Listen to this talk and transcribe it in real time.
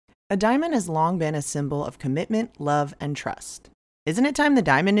A diamond has long been a symbol of commitment, love, and trust. Isn't it time the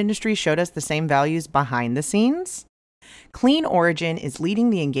diamond industry showed us the same values behind the scenes? Clean Origin is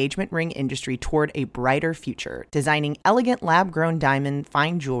leading the engagement ring industry toward a brighter future, designing elegant lab-grown diamond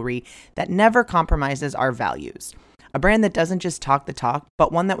fine jewelry that never compromises our values. A brand that doesn't just talk the talk,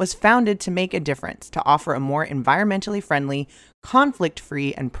 but one that was founded to make a difference, to offer a more environmentally friendly,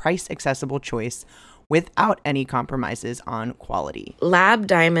 conflict-free, and price-accessible choice without any compromises on quality. Lab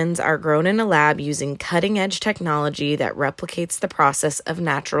diamonds are grown in a lab using cutting-edge technology that replicates the process of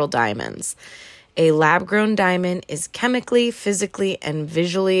natural diamonds. A lab-grown diamond is chemically, physically, and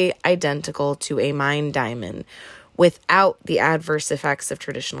visually identical to a mined diamond without the adverse effects of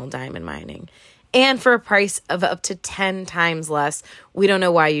traditional diamond mining. And for a price of up to 10 times less, we don't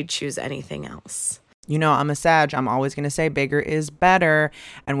know why you'd choose anything else. You know, I'm a Sag. I'm always going to say bigger is better.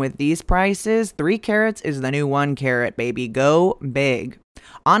 And with these prices, 3 carats is the new 1 carat, baby. Go big.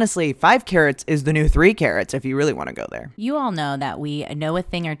 Honestly, 5 carats is the new 3 carats if you really want to go there. You all know that we know a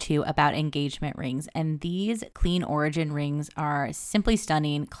thing or two about engagement rings, and these Clean Origin rings are simply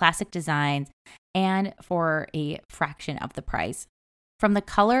stunning, classic designs, and for a fraction of the price. From the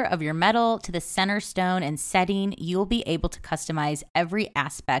color of your metal to the center stone and setting, you'll be able to customize every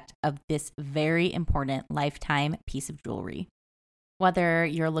aspect of this very important lifetime piece of jewelry. Whether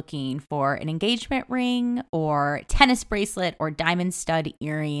you're looking for an engagement ring or tennis bracelet or diamond stud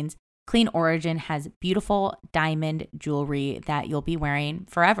earrings, Clean Origin has beautiful diamond jewelry that you'll be wearing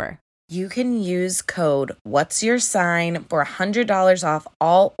forever. You can use code What's Your Sign for $100 off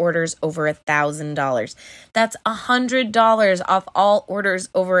all orders over $1,000. That's $100 off all orders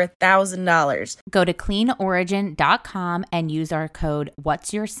over $1,000. Go to cleanorigin.com and use our code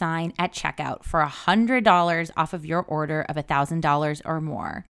What's Your Sign at checkout for $100 off of your order of $1,000 or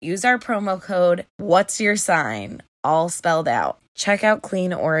more. Use our promo code What's Your Sign, all spelled out. Check out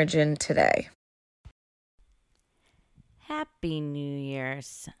Clean Origin today. Happy New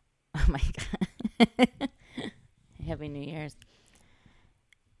Year's. Oh my God. Happy New Year's.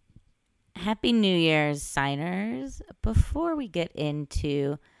 Happy New Year's, signers. Before we get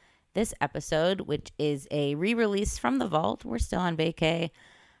into this episode, which is a re-release from the vault, we're still on vacay.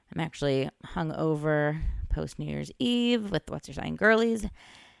 I'm actually hungover post New Year's Eve with What's Your Sign girlies.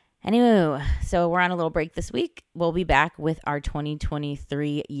 Anyway, so we're on a little break this week. We'll be back with our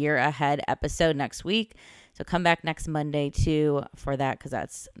 2023 year ahead episode next week. So come back next Monday too for that, because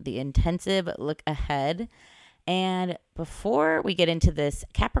that's the intensive look ahead. And before we get into this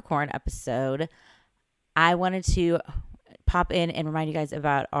Capricorn episode, I wanted to pop in and remind you guys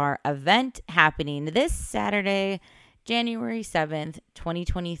about our event happening this Saturday, January 7th,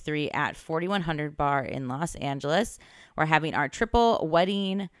 2023 at 4100 Bar in Los Angeles. We're having our triple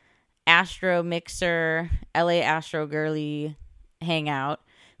wedding Astro Mixer LA Astro Girly hangout.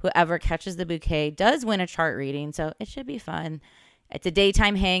 Whoever catches the bouquet does win a chart reading, so it should be fun. It's a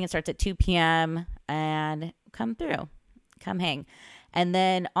daytime hang. It starts at 2 p.m. and come through. Come hang. And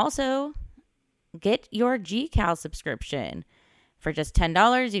then also get your GCal subscription. For just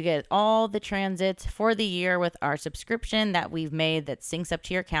 $10, you get all the transits for the year with our subscription that we've made that syncs up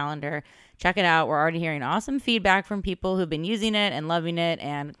to your calendar. Check it out. We're already hearing awesome feedback from people who've been using it and loving it,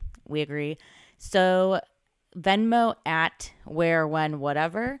 and we agree. So Venmo at where, when,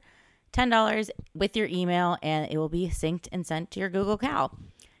 whatever, $10 with your email, and it will be synced and sent to your Google Cal.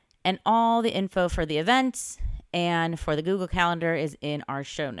 And all the info for the events and for the Google Calendar is in our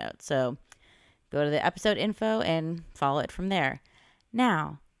show notes. So go to the episode info and follow it from there.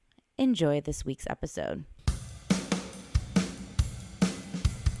 Now, enjoy this week's episode.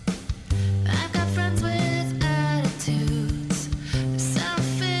 I've got friends with attitudes,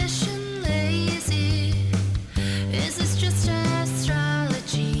 selfish and lazy. Is this just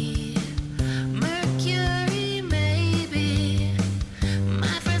astrology? Mercury, maybe.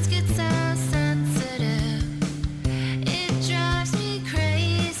 My friends get so sensitive, it drives me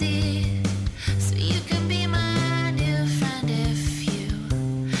crazy. So you can be my new friend if you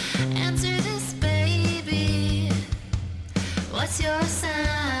answer this, baby. What's your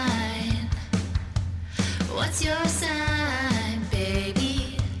sign? What's your sign,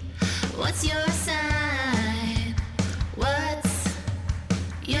 baby? What's your sign? What's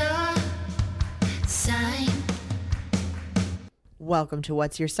your sign? Welcome to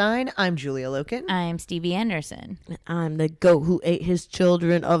What's Your Sign? I'm Julia Loken. I'm Stevie Anderson. I'm the goat who ate his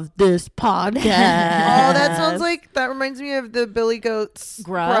children of this podcast. Oh, that sounds like, that reminds me of the Billy Goat's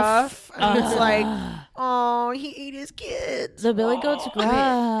Gruff. And it's like, oh, he ate his kids. The Billy Goat's gruff.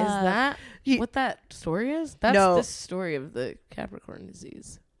 Is that He- what that story is? That's No. the story of the Capricorn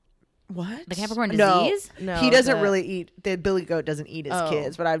disease. What? The Capricorn No. disease? No, He doesn't the- really eat. The Billy Goat doesn't eat his Oh.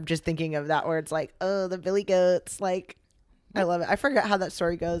 kids, but I'm just thinking of that where it's like, oh, the Billy Goats. Like, I love it. I forgot how that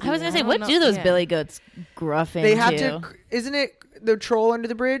story goes. I was gonna say, don't what know. do those Yeah. billy goats gruff into? They have to. Isn't it the troll under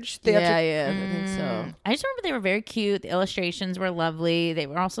the bridge? They have to. Yeah, I think so. I just remember they were very cute. The illustrations were lovely. They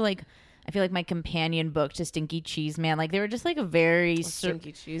were also like, I feel like my companion book to Stinky Cheese Man. Like they were just like a very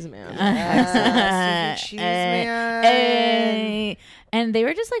Stinky cheese man. Stinky Cheese Man. Hey. And they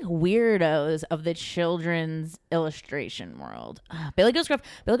were just like weirdos of the children's illustration world. Billy Goat Gruff.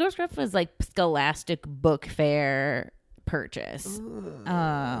 Billy Goat Gruff was like Scholastic Book Fair purchase.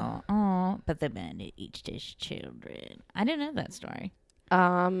 Oh, but the bandit eats his children. I didn't know that story.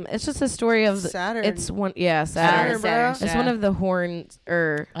 It's just a story of Saturn. It's one, yeah, Saturn. Saturn, bro. It's one of the horns,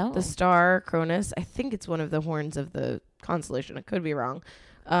 or Oh. the star Cronus. I think it's one of the horns of the constellation. I could be wrong.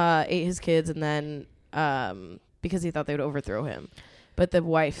 Ate his kids, and then because he thought they would overthrow him, but the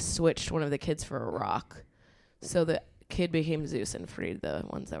wife switched one of the kids for a rock, so the kid became Zeus and freed the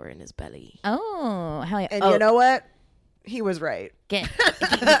ones that were in his belly. Oh, hell yeah. And oh, you know what? He was right. get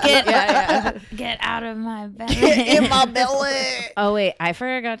out of my belly. In my belly. Oh wait, I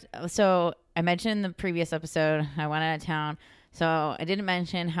forgot. So I mentioned in the previous episode I went out of town. So I didn't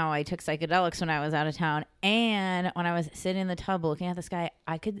mention how I took psychedelics when I was out of town, and when I was sitting in the tub looking at the sky,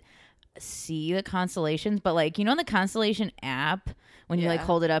 I could see the constellations. But like in the constellation app, when you like Yeah.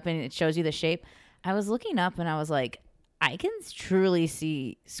 hold it up and it shows you the shape, I was looking up and I was like, I can truly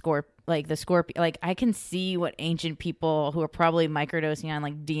see the scorpion. Like I can see what ancient people who are probably microdosing on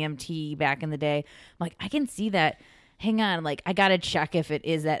like DMT back in the day. Like I can see that. Hang on, like I gotta check if it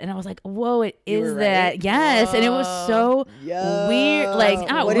is that. And I was like, whoa, it You is were that. right? Yes, and it was so weird. Like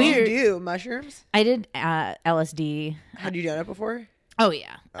not what weird. did you do? Mushrooms? I did LSD. Had you done it before? Oh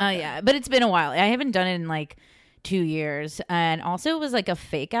yeah. Oh yeah. But it's been a while. I haven't done it in like 2 years. And also it was like a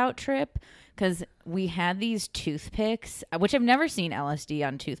fake out trip because we had these toothpicks, which I've never seen LSD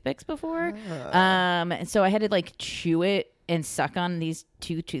on toothpicks before. And so I had to like chew it and suck on these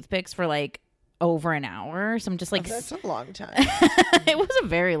two toothpicks for like over an hour. So I'm just like That's a long time. it was a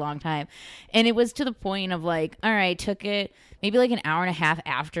very long time. And it was to the point of like, all right, took it maybe like an hour and a half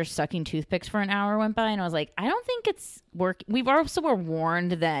after sucking toothpicks for an hour went by. And I was like, I don't think it's working. We've also were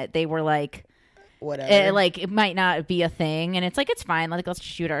warned that they were like, Whatever. like it might not be a thing. And it's like, it's fine. Like, let's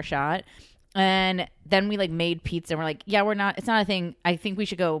shoot our shot. And then we like made pizza and we're like, yeah, it's not a thing. I think we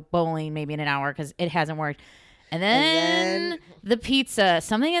should go bowling maybe in an hour because it hasn't worked. And then the pizza,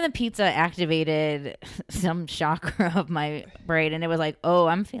 something in the pizza activated some chakra of my brain. And it was like, oh,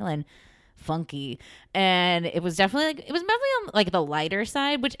 I'm feeling funky. And it was definitely on like the lighter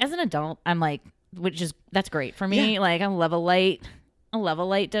side, which as an adult, I'm like, that's great for me. Yeah. Like I love a light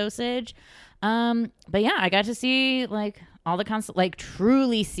dosage. But yeah, I got to see like all the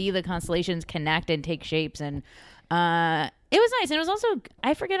truly see the constellations connect and take shapes. And it was nice. And it was also,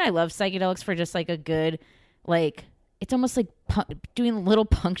 I forget I love psychedelics for just like a good, like it's almost like doing a little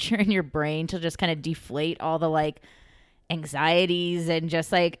puncture in your brain to just kind of deflate all the like anxieties and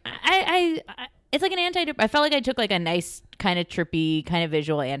just like I it's like an antidepressant. I felt like I took like a nice kind of trippy kind of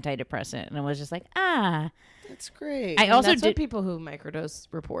visual antidepressant and I was just like That's great. I also That's what did people who microdose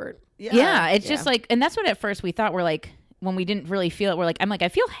report. yeah it's just like, and that's what at first we thought, we're like when we didn't really feel it, we're like I'm like I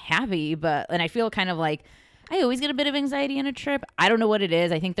feel happy and I feel kind of like I always get a bit of anxiety in a trip. I don't know what it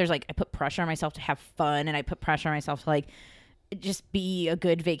is. I think there's like I put pressure on myself to have fun, and I put pressure on myself to like just be a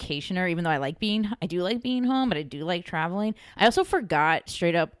good vacationer, even though I do like being home, but I do like traveling. I also forgot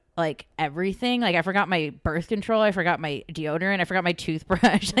straight up like everything. Like I forgot my birth control, I forgot my deodorant, I forgot my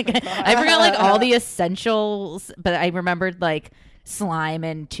toothbrush. Like I forgot like all the essentials, but I remembered like slime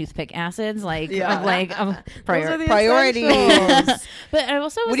and toothpick acids. Like Yeah. I'm like Those are the Priorities. essentials. but I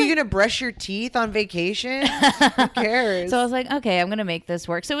also was What are you like, gonna brush your teeth on vacation? Who cares? so I was like, okay, I'm gonna make this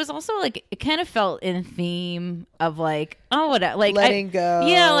work. So it was also like it kind of felt in theme of like, oh, whatever, like letting go.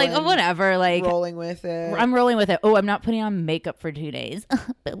 yeah, like oh, and whatever, like rolling with it. I'm rolling with it. Oh, I'm not putting on makeup for 2 days.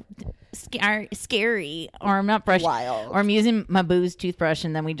 Scary. Or I'm not brushing. Wild. Or I'm using my booze toothbrush,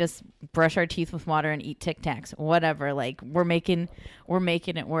 and then we just brush our teeth with water and eat Tic Tacs. Whatever. Like we're making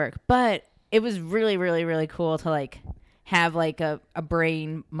it work. But it was really, really, really cool to like have like a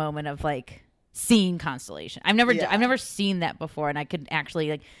brain moment of like seeing constellation. I've never seen that before, and I could actually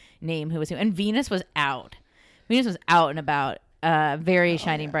like name who was who. And Venus was out. Venus was out and about, very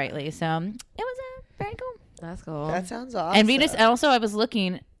shining brightly. So it was very cool. That's cool. That sounds awesome. And Venus, also I was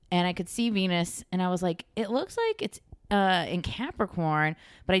looking and I could see Venus and I was like, it looks like it's in Capricorn,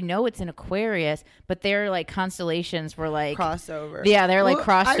 but I know it's in Aquarius, but their like constellations were like crossover. Yeah, they're like Well,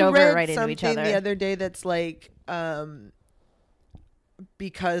 crossed I over read right into each something other. the other day that's like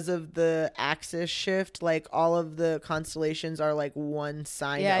because of the axis shift, like all of the constellations are like one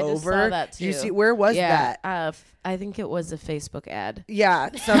sign Yeah, I over. just saw that Did you too. see where was that? I think it was a Facebook ad. Yeah,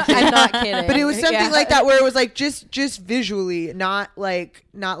 something. I'm not kidding. But it was something Yeah. like that where it was like just visually, not like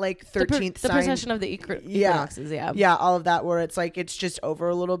 13th the sign. precession of the equinoxes. Yeah. Yeah, all of that where it's like it's just over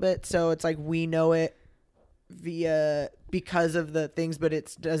a little bit, so it's like we know it because of the things, but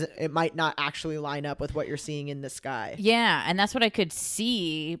it might not actually line up with what you're seeing in the sky. Yeah, and that's what I could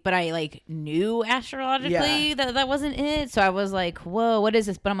see, but I like knew astrologically that wasn't it. So I was like, "Whoa, what is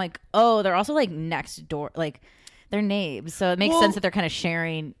this?" But I'm like, "Oh, they're also like next door, like they're neighbors." So it makes sense that they're kind of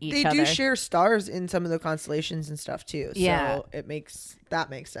sharing each other. They do share stars in some of the constellations and stuff too. Yeah. So that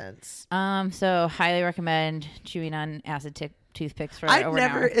makes sense. So highly recommend chewing on acid toothpicks for I've over an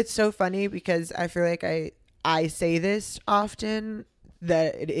hour. it's so funny because I feel like I say this often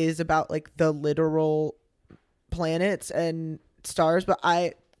that it is about like the literal planets and stars, but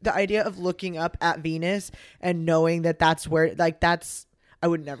the idea of looking up at Venus and knowing that that's where like I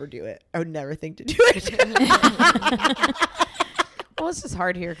would never do it. I would never think to do it. Well, it's just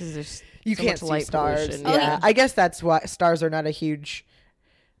hard here because there's You so can't much see light stars. pollution. Yeah. I guess that's why stars are not a huge.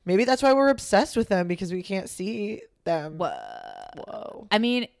 Maybe that's why we're obsessed with them, because we can't see them. Whoa. I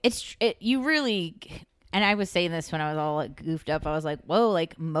mean, you really, and I was saying this when I was all like, goofed up. I was like, whoa,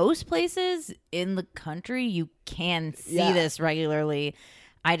 like most places in the country, you can see Yeah. this regularly.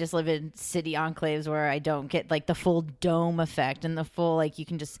 I just live in city enclaves where I don't get like the full dome effect and the full, like, you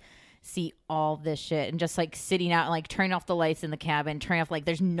can just see all this shit, and just like sitting out and like turning off the lights in the cabin, turning off, like,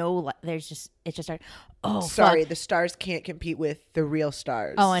 it's just started. Oh, Sorry, fuck. the stars can't compete with the real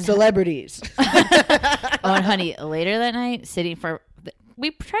stars. Oh, and- celebrities. Oh, and honey, later that night,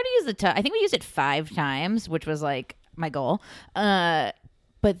 we tried to use the tub. I think we used it 5 times, which was like my goal.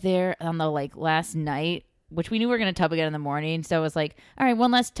 But there on the like last night, which we knew we were gonna tub again in the morning, so it was like, all right,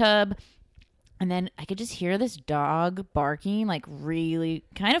 one last tub. And then I could just hear this dog barking, like really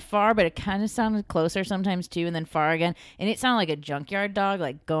kind of far, but it kind of sounded closer sometimes too, and then far again. And it sounded like a junkyard dog,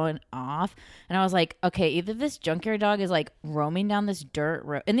 like going off. And I was like, okay, either this junkyard dog is like roaming down this dirt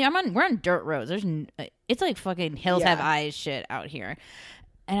road, and we're on dirt roads. It's like fucking hills have eyes shit out here.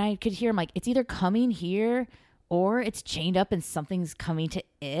 And I could hear him like, it's either coming here or it's chained up and something's coming to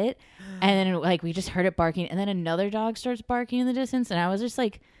it. And then like we just heard it barking, and then another dog starts barking in the distance, and I was just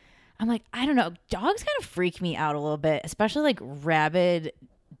like, I'm like, I don't know. Dogs kind of freak me out a little bit, especially like rabid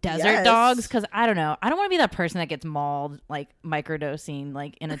desert dogs. Cause I don't know. I don't want to be that person that gets mauled, like microdosing,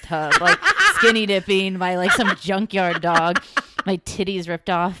 like in a tub, like skinny dipping by like some junkyard dog. My titties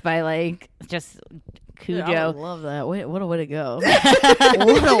ripped off by like just Cujo. I would love that. Wait, what a way to go.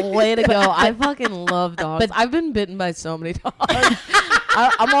 What a way to go. I fucking love dogs. But I've been bitten by so many dogs.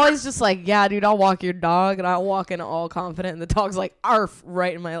 I'm always just like, yeah, dude, I'll walk your dog, and I'll walk in all confident, and the dog's like, arf,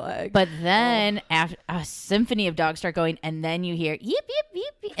 right in my leg. But then after a symphony of dogs start going, and then you hear yip yip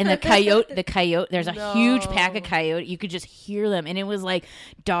yip, yip, and the coyote. There's a huge pack of coyote. You could just hear them, and it was like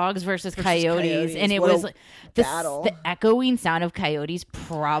dogs versus coyotes, and it What was a like battle. the echoing sound of coyotes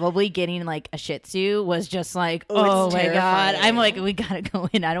probably getting like a Shih Tzu was just like, Oh, oh it's my god! terrifying. I'm like, we gotta go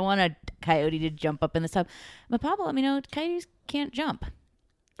in. I don't want a coyote to jump up in the tub. But Pablo let me know coyotes can't jump.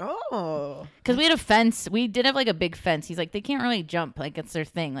 Oh. Because we had a fence. We did have like a big fence. He's like, they can't really jump. Like, it's their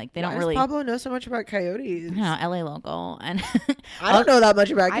thing. Like, they Why don't does really. Pablo know so much about coyotes? No, LA local. And I don't know that much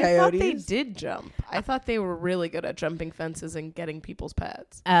about I thought they coyotes. did jump. I thought they were really good at jumping fences and getting people's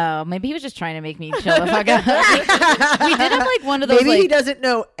pets. oh, maybe he was just trying to make me chill the fuck out. We did have like one of those. Maybe like, he doesn't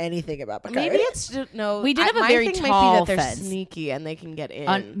know anything about coyotes. Maybe it's just, no. We did have a my very thing tall might be that they're fence. sneaky and they can get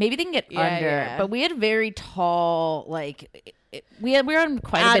in. maybe they can get Yeah, under. yeah. But we had very tall, like. We were on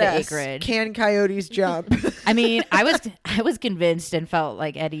quite a bit of acreage. Can coyotes jump? I mean, I was convinced and felt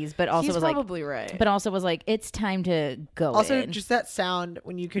like Eddie's, but also He's was like, probably right. but also was like, it's time to go. Also, in. just that sound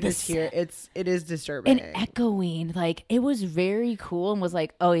when you could The just hear it is disturbing. and echoing, like it was very cool, and was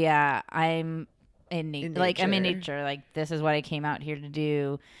like, oh yeah, I'm in nature. Like I'm in nature. nature. Like this is what I came out here to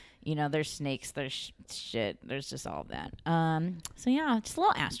do. You know, there's snakes, there's shit, there's just all that. So yeah, just a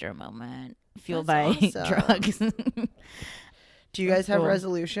little Astro moment fueled That's by awesome. drugs. Do you guys have cool.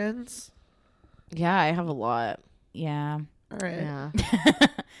 resolutions? yeah, I have a lot. Yeah. All right. Yeah.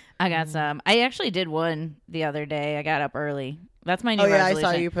 I got some. I actually did one the other day. I got up early. That's my new Oh yeah, I resolution.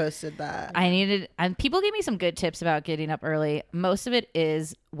 saw you posted that. and people gave me some good tips about getting up early. Most of it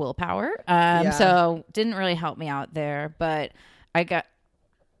is willpower. So didn't really help me out there, but I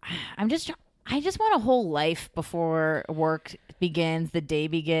just want a whole life before work begins, the day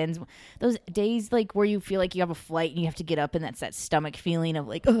begins. Those days like where you feel like you have a flight and you have to get up, and that's that stomach feeling of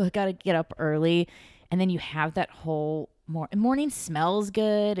like, oh, I gotta get up early. And then you have that whole morning smells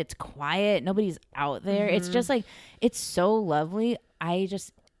good. It's quiet. Nobody's out there. It's just like, it's so lovely.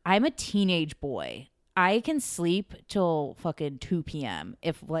 I'm a teenage boy. I can sleep till fucking 2 p.m.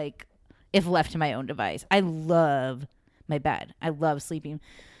 if left to my own device. I love my bed. I love sleeping.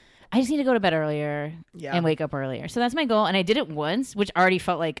 I just need to go to bed earlier and wake up earlier. So that's my goal. And I did it once, which already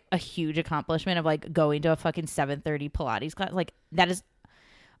felt like a huge accomplishment of like going to a fucking 7:30 Pilates class. Like that is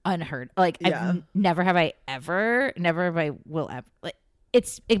unheard. Like never have I will ever. Like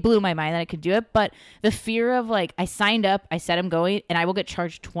it blew my mind that I could do it. But the fear of like, I signed up, I said I'm going, and I will get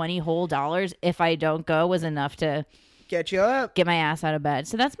charged $20 whole if I don't go was enough to get you up, get my ass out of bed.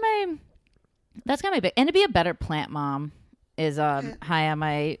 So that's kind of my big, and to be a better plant mom is high on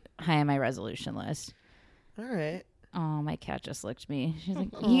my resolution list. All right. Oh, my cat just licked me. She's like,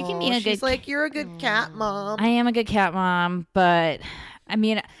 you can be a good. She's like, you're a good cat mom. I am a good cat mom, but I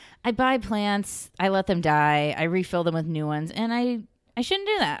mean, I buy plants, I let them die, I refill them with new ones, and I shouldn't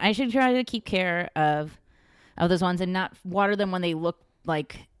do that. I should try to keep care of those ones and not water them when they look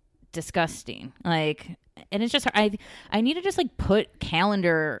like disgusting. Like, and it's just I need to just like put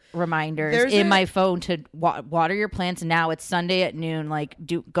calendar reminders in my phone to water your plants now. It's Sunday at noon. Like,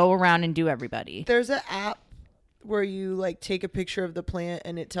 go around and do everybody. There's an app where you like take a picture of the plant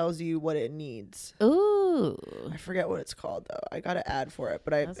and it tells you what it needs. Ooh, I forget what it's called though. I got an ad for it,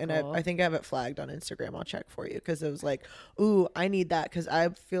 but I think I have it flagged on Instagram. I'll check for you because it was like, ooh, I need that because I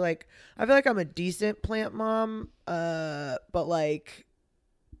feel like I'm a decent plant mom. But like,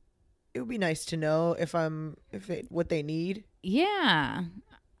 it would be nice to know what they need. Yeah,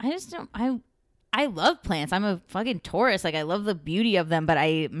 I just don't. I love plants. I'm a fucking Taurus. Like, I love the beauty of them, but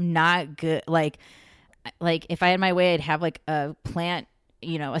I'm not good. Like if I had my way, I'd have like a plant,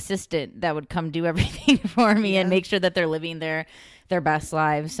 assistant that would come do everything for me and make sure that they're living their best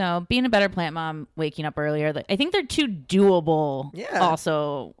lives. So being a better plant mom, waking up earlier, I think they're two doable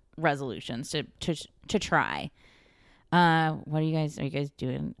also resolutions to try. What are you guys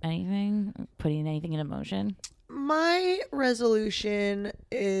doing anything? Putting anything into motion? My resolution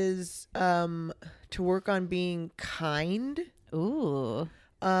is to work on being kind. Ooh.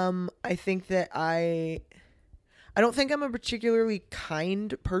 I think that I don't think I'm a particularly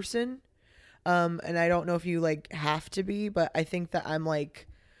kind person. And I don't know if you like have to be, but I think that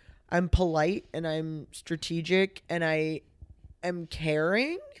I'm polite and I'm strategic and I am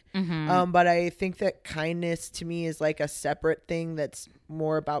caring. Mm-hmm. But I think that kindness to me is like a separate thing that's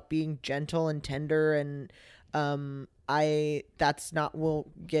more about being gentle and tender. And we'll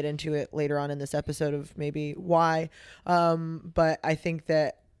get into it later on in this episode of maybe why. But I think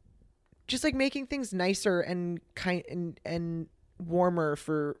that just like making things nicer and kind and warmer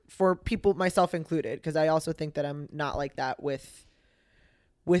for people, myself included, because I also think that I'm not like that with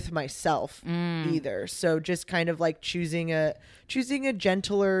myself either. So just kind of like choosing a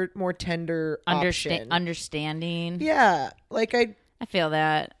gentler, more tender option. Understanding. Yeah. Like I feel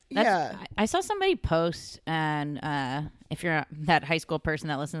that. I saw somebody post, and if you're that high school person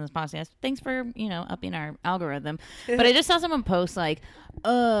that listens to this podcast, thanks for, upping our algorithm. But I just saw someone post like,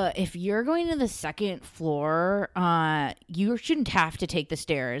 if you're going to the second floor, you shouldn't have to take the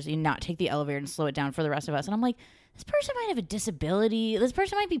stairs and not take the elevator and slow it down for the rest of us. And I'm like, this person might have a disability. This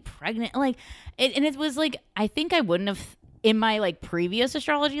person might be pregnant. Like, and it was like, I think I wouldn't have, in my like previous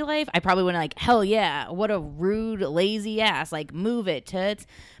astrology life, I probably wouldn't like, hell yeah, what a rude, lazy ass, like move it, toots.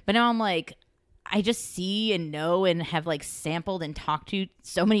 But now I'm like, I just see and know and have like sampled and talked to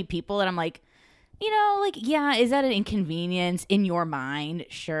so many people that I'm like, yeah, is that an inconvenience in your mind?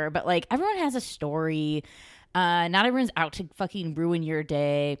 Sure. But like, everyone has a story. Not everyone's out to fucking ruin your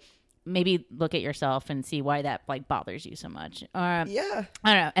day. Maybe look at yourself and see why that like bothers you so much. I don't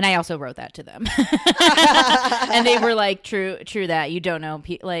know. And I also wrote that to them, and they were like, "True that you don't know,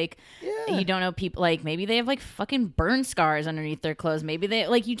 you don't know people. Like maybe they have like fucking burn scars underneath their clothes. Maybe they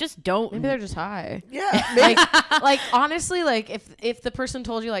like you just don't. Maybe they're just high. Yeah. like honestly, like if the person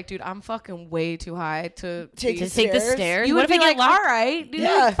told you like, dude, I'm fucking way too high to take the stairs. You would be like, all right,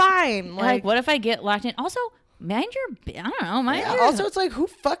 dude, fine. Like, what if I get locked in? Also, mind your, I don't know. Mind your, also, it's like, who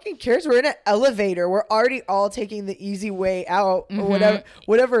fucking cares? We're in an elevator. We're already all taking the easy way out or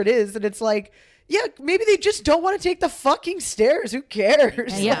whatever it is. And it's like, yeah, maybe they just don't want to take the fucking stairs. Who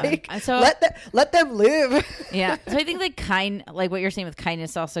cares? Yeah. Like, so let them live. Yeah. So I think like what you're saying with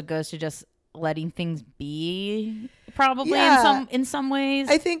kindness also goes to just letting things be, probably in some ways.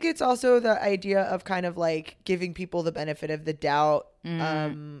 I think it's also the idea of kind of like giving people the benefit of the doubt.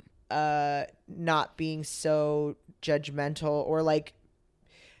 Not being so judgmental or like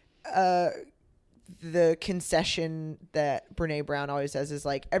the concession that Brene Brown always says is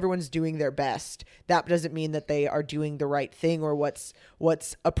like, everyone's doing their best. That doesn't mean that they are doing the right thing or what's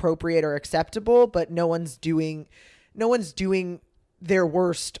appropriate or acceptable, but no one's doing their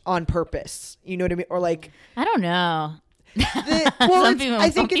worst on purpose. You know what I mean? Or like, I don't know. I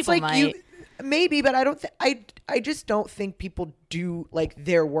think some it's people like might. you maybe, but I don't. I just don't think people do like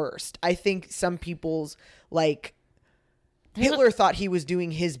their worst. I think some people's like Hitler thought he was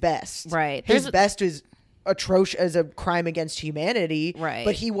doing his best. Right. His best is atrocious as a crime against humanity. Right.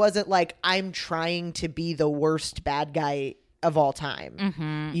 But he wasn't like, I'm trying to be the worst bad guy of all time.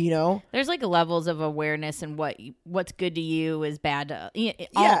 Mm-hmm. You know? There's like levels of awareness and what's good to you is bad to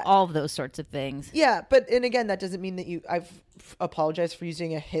Yeah. all of those sorts of things. Yeah, and again, that doesn't mean that I've apologized for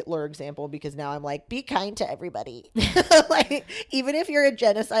using a Hitler example because now I'm like, be kind to everybody. Like, even if you're a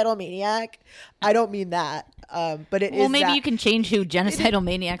genocidal maniac, I don't mean that. But it is. Well, maybe that, you can change who genocidal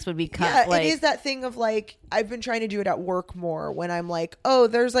maniacs would become. Yeah, like, it is that thing of like, I've been trying to do it at work more when I'm like, oh,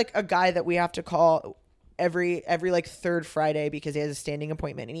 there's like a guy that we have to call every like third Friday because he has a standing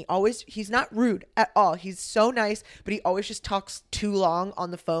appointment, and he's not rude at all. He's so nice, but he always just talks too long on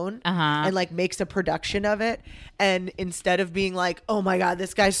the phone and like makes a production of it. And instead of being like, oh my God,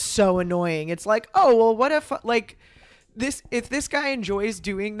 this guy's so annoying, it's like, oh, well, what if like if this guy enjoys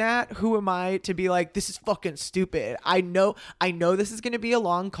doing that, who am I to be like, this is fucking stupid. I know this is going to be a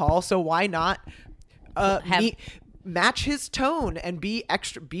long call, so why not match his tone and be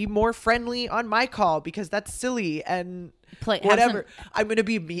more friendly on my call because that's silly and whatever. I'm gonna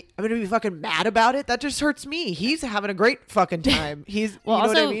be fucking mad about it. That just hurts me. He's having a great fucking time. He's well, you know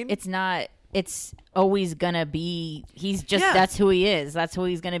also, what I mean? it's always gonna be. He's just Yeah. that's who he is. That's who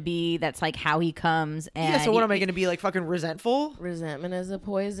he's gonna be. That's like how he comes. And yeah. So what am I gonna be like? Fucking resentful? Resentment is a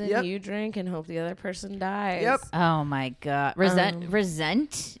poison Yep. you drink and hope the other person dies. Yep. Oh my God,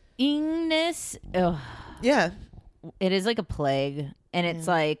 resentingness. Ugh. Yeah. It is like a plague, and it's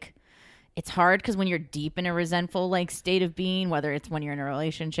like it's hard because when you're deep in a resentful like state of being, whether it's when you're in a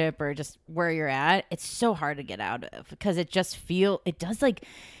relationship or just where you're at, it's so hard to get out of because it does like,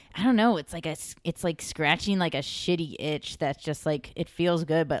 I don't know, it's like scratching like a shitty itch that's just like, it feels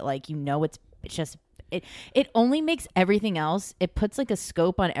good, but like, you know, it's just it only makes everything else, it puts like a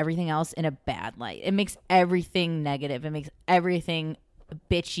scope on everything else in a bad light. It makes everything negative. It makes everything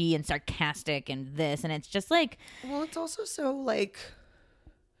bitchy and sarcastic and this, and it's just like, well, it's also so like,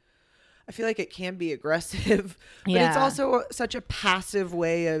 I feel like it can be aggressive, but Yeah. it's also such a passive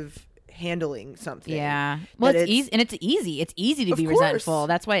way of handling something. yeah, well, that it's easy, and it's easy to Of be course. resentful.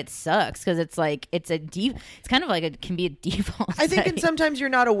 That's why it sucks, because it's like it's kind of like it can be a default I think, and setting. sometimes you're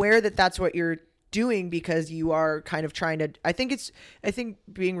not aware that that's what you're doing because you are kind of trying to. I think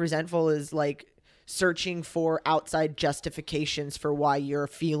being resentful is like searching for outside justifications for why you're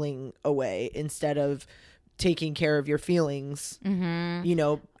feeling a way instead of taking care of your feelings. Mm-hmm. You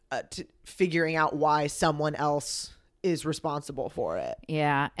know, figuring out why someone else is responsible for it.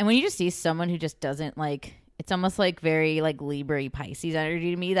 Yeah, and when you just see someone who just doesn't like, it's almost like very like Libra Pisces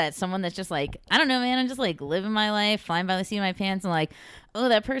energy to me. That's someone that's just like, I don't know, man, I'm just like living my life, flying by the seat of my pants, and like, oh,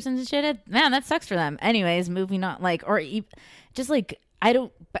 that person's shit. Man, that sucks for them. Anyways, moving on. Like, or just like, I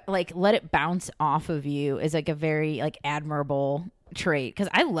don't like let it bounce off of you is like a very like admirable trait, because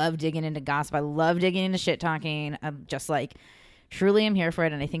I love digging into gossip. I love digging into shit talking. I'm just like, truly I'm here for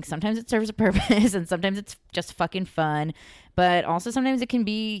it, and I think sometimes it serves a purpose and sometimes it's just fucking fun, but also sometimes it can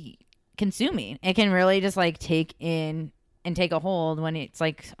be consuming. It can really just like take in and take a hold when it's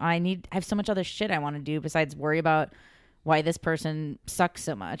like, I have so much other shit I want to do besides worry about why this person sucks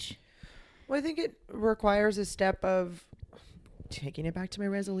so much. Well, I think it requires a step of taking it back to my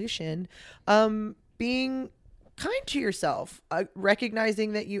resolution, being kind to yourself,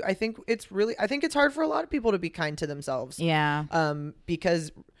 recognizing that I think it's hard for a lot of people to be kind to themselves. Yeah.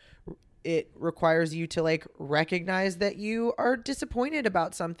 Because it requires you to like recognize that you are disappointed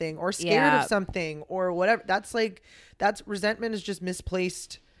about something or scared Yeah. of something or whatever. That's resentment is just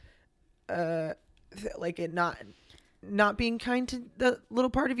misplaced. Like it not being kind to the little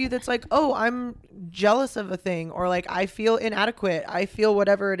part of you that's like, oh, I'm jealous of a thing, or like I feel inadequate, I feel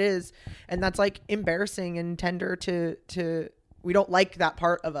whatever it is, and that's like embarrassing and tender to we don't like that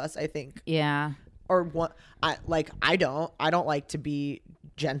part of us, I think. Yeah. Or what I don't like to be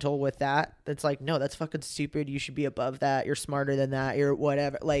gentle with that. That's like, no, that's fucking stupid, you should be above that, you're smarter than that, you're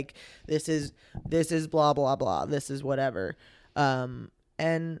whatever, like this is blah blah blah, this is whatever,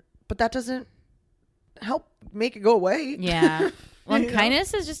 but that doesn't help make it go away. Yeah. Well, and You know?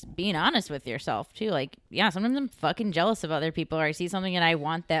 kindness is just being honest with yourself too. Like, yeah, sometimes I'm fucking jealous of other people, or I see something and I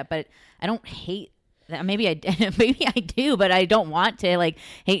want that, but I don't hate maybe I maybe I do, but I don't want to like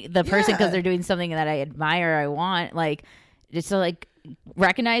hate the person because Yeah. they're doing something that I admire. I want like just to like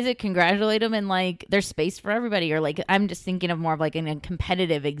recognize it, congratulate them, and like there's space for everybody. Or like I'm just thinking of more of like a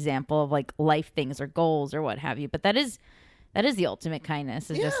competitive example of like life things or goals or what have you. But that is the ultimate kindness.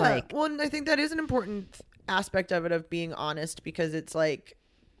 Is just like well, and I think that is an important aspect of it, of being honest, because it's like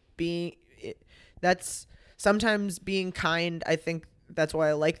that's sometimes being kind. I think that's why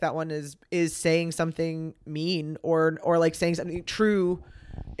I like that one is saying something mean or like saying something true.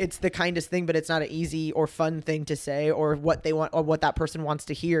 It's the kindest thing, but it's not an easy or fun thing to say, or what they want or what that person wants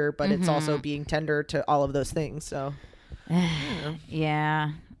to hear. But it's also being tender to all of those things. So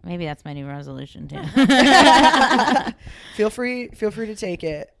yeah, maybe that's my new resolution too. feel free to take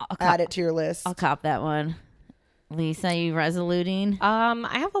it, add it to your list. I'll cop that one. Lisa, you resoluting?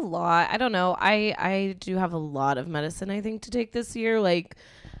 I have a lot. I don't know. I do have a lot of medicine, I think, to take this year. Like,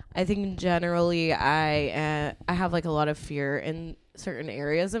 I think generally I have like a lot of fear in certain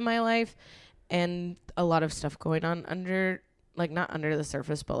areas of my life, and a lot of stuff going on under, like, not under the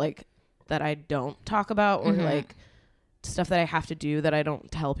surface, but like that I don't talk about, or like stuff that I have to do that I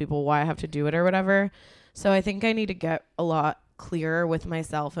don't tell people why I have to do it or whatever. So I think I need to get a lot clearer with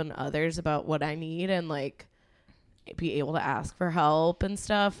myself and others about what I need, and like be able to ask for help and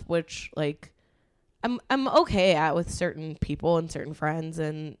stuff, which like I'm okay at with certain people and certain friends,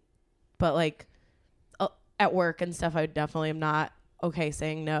 and but like at work and stuff I definitely am not okay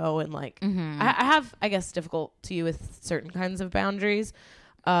saying no, and like I have, I guess, difficulty with certain kinds of boundaries,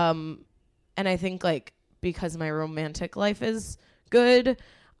 and I think like because my romantic life is good,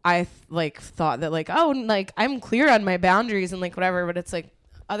 I like thought that like, oh, like I'm clear on my boundaries and like whatever, but it's like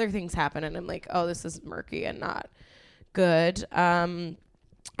other things happen and I'm like, oh, this is murky and not good. I'm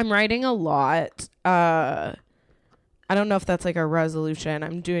writing a lot. I don't know if that's like a resolution.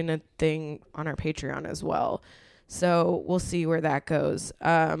 I'm doing a thing on our Patreon as well, so we'll see where that goes.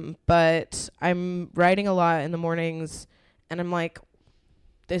 But I'm writing a lot in the mornings, and I'm like,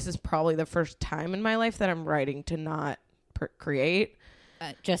 this is probably the first time in my life that I'm writing to not create.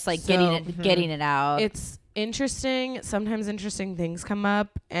 Just like So, getting it out. It's interesting. Sometimes interesting things come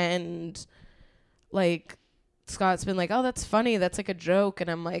up, and like Scott's been like, oh, that's funny, that's like a joke, and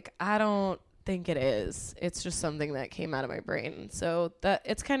I'm like, I don't think it is. It's just something that came out of my brain. So that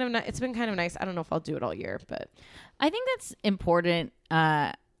it's kind of it's been kind of nice. I don't know if I'll do it all year, but I think that's important.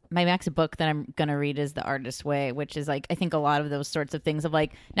 My next book that I'm gonna read is The Artist's Way, which is like, I think a lot of those sorts of things of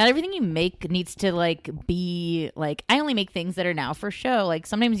like, not everything you make needs to like be like, I only make things that are now for show. Like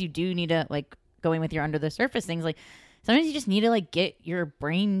sometimes you do need to like going with your under the surface things. Like sometimes you just need to like get your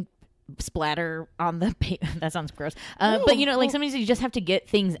brain splatter on the paper. That sounds gross. But you know, like sometimes you just have to get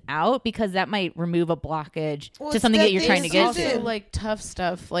things out because that might remove a blockage to something that you're trying to get also to. like tough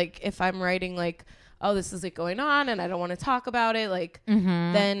stuff. Like if I'm writing like, oh, this is like going on and I don't want to talk about it, like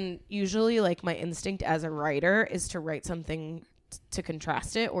then usually like my instinct as a writer is to write something to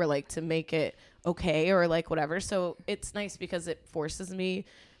contrast it or like to make it okay or like whatever. So it's nice because it forces me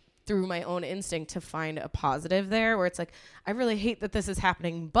through my own instinct to find a positive there, where it's like, I really hate that this is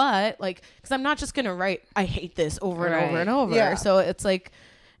happening, but like, because I'm not just gonna write I hate this over and over and over. Yeah. So it's like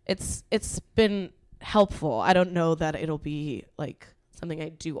it's been helpful. I don't know that it'll be like something I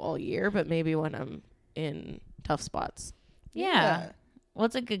do all year, but maybe when I'm in tough spots. Yeah. Well,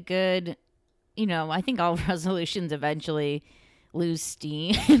 it's like a good, you know, I think all resolutions eventually lose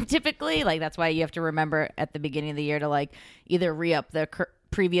steam typically. Like that's why you have to remember at the beginning of the year to like either re-up the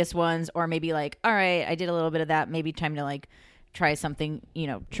previous ones, or maybe like, all right, I did a little bit of that, maybe time to like try something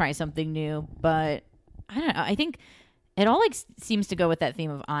new. But I don't know, I think it all like seems to go with that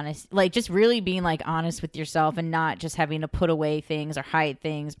theme of honest, like just really being like honest with yourself and not just having to put away things or hide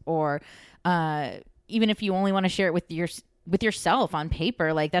things, or even if you only want to share it with yourself on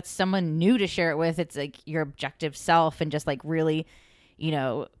paper, like that's someone new to share it with. It's like your objective self, and just like really, you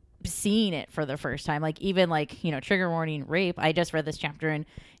know, seeing it for the first time. Like even like, you know, trigger warning, rape. I just read this chapter in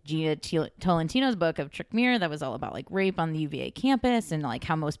Gina Tolentino's book of Trick Mirror that was all about like rape on the UVA campus, and like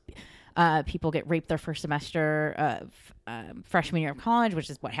how most people get raped their first semester freshman year of college, which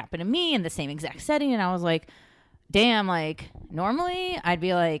is what happened to me in the same exact setting. And I was like, damn, like normally I'd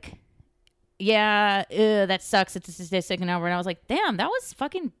be like, yeah, that sucks, it's a statistic and over. And I was like, damn, that was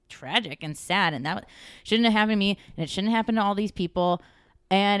fucking tragic and sad, and that shouldn't have happened to me, and it shouldn't happen to all these people.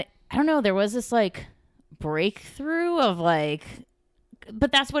 And I don't know, there was this like breakthrough of like,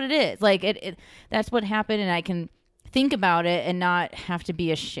 but that's what it is. Like it that's what happened, and I can think about it and not have to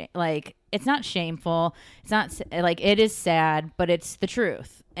be ashamed. Like it's not shameful. It's not like, it is sad, but it's the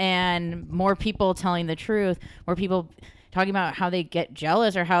truth. And more people telling the truth, more people talking about how they get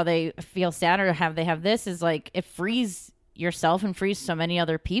jealous or how they feel sad or how they have this is like, it frees yourself and frees so many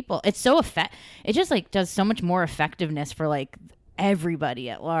other people. It's so it just like does so much more effectiveness for like everybody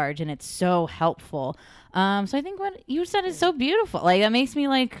at large, and it's so helpful. So I think what you said is so beautiful. Like that makes me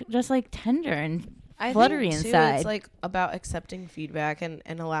like just like tender and fluttery think, too, inside. it's like about accepting feedback and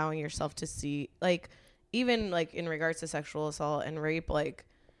allowing yourself to see, like, even like in regards to sexual assault and rape, like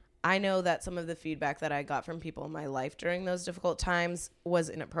I know that some of the feedback that I got from people in my life during those difficult times was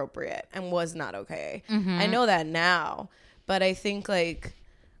inappropriate and was not okay. I know that now, but I think like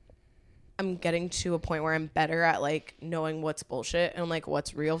I'm getting to a point where I'm better at like knowing what's bullshit and like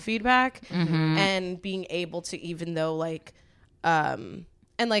what's real feedback, and being able to, even though like and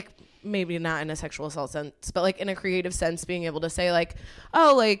like maybe not in a sexual assault sense, but like in a creative sense, being able to say like,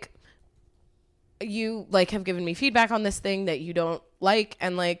 oh, like you like have given me feedback on this thing that you don't like,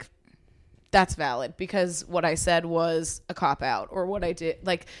 and like that's valid because what I said was a cop out, or what I did,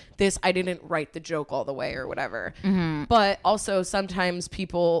 like this, I didn't write the joke all the way or whatever. But also sometimes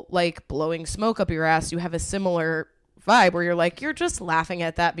people like blowing smoke up your ass, you have a similar vibe where you're like, you're just laughing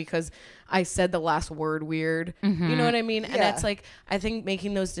at that because I said the last word weird. You know what I mean? And that's like, I think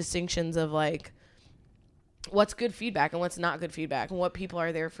making those distinctions of like what's good feedback and what's not good feedback, and what people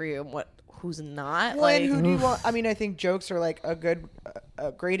are there for you and who's not. Well, like, and who do you want? I mean, I think jokes are like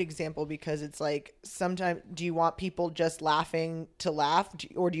a great example, because it's like, sometimes do you want people just laughing to laugh,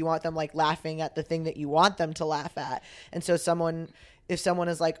 or do you want them like laughing at the thing that you want them to laugh at? And so if someone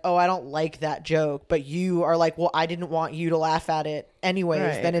is like, oh, I don't like that joke, but you are like, well, I didn't want you to laugh at it anyways,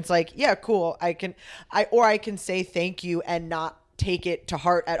 Right. then it's like, yeah, cool. I can say thank you and not take it to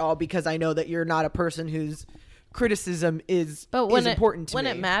heart at all, because I know that you're not a person whose criticism is important to me. When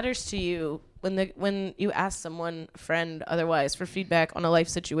it matters to you, when you ask someone, friend, otherwise, for feedback on a life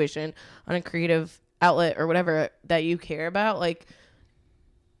situation, on a creative outlet or whatever that you care about, like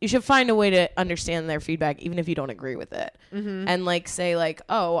you should find a way to understand their feedback, even if you don't agree with it, and like say like,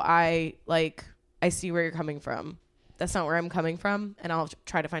 oh, I see where you're coming from. That's not where I'm coming from, and I'll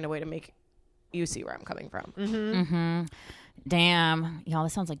try to find a way to make you see where I'm coming from. Damn, y'all,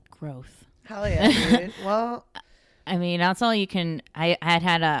 this sounds like growth. Hell yeah, dude. Well, I mean, that's all you can. I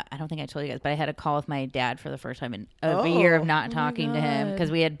had a. I don't think I told you guys, but I had a call with my dad for the first time in a year of not talking to him,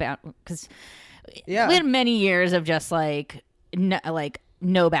 because we had we had many years of just like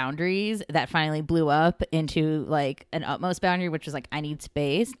no boundaries that finally blew up into like an utmost boundary, which was like, I need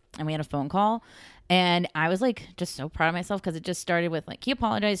space. And we had a phone call, and I was like just so proud of myself, because it just started with like, he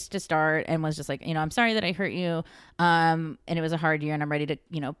apologized to start and was just like, I'm sorry that I hurt you, and it was a hard year and I'm ready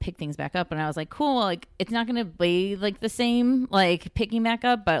to pick things back up. And I was like, cool, like it's not gonna be like the same like picking back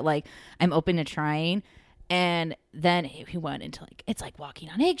up, but like I'm open to trying. And then he went into like, it's like walking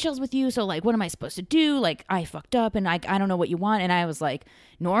on eggshells with you. So like, what am I supposed to do? Like, I fucked up and I don't know what you want. And I was like,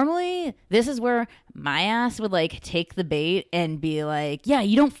 normally this is where my ass would like take the bait and be like, yeah,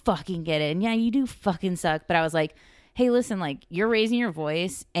 you don't fucking get it. And yeah, you do fucking suck. But I was like, hey, listen, like you're raising your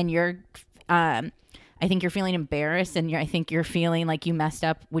voice and you're, I think you're feeling embarrassed, and I think you're feeling like you messed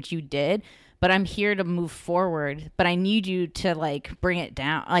up, which you did. But I'm here to move forward. But I need you to like bring it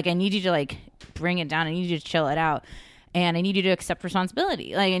down. Like I need you to like bring it down. I need you to chill it out. And I need you to accept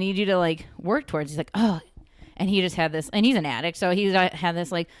responsibility. Like I need you to like work towards. He's like, oh. And he just had this, and he's an addict. So he had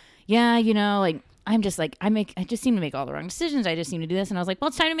this like, yeah, like I'm just like, I just seem to make all the wrong decisions. I just seem to do this. And I was like, well,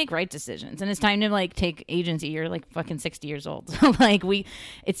 it's time to make right decisions. And it's time to like take agency. You're like fucking 60 years old. So like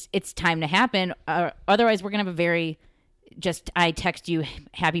it's time to happen. Otherwise we're going to have a very, just I text you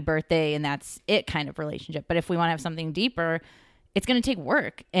happy birthday and that's it kind of relationship. But if we want to have something deeper, it's going to take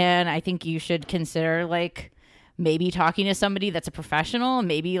work. And I think you should consider like maybe talking to somebody that's a professional,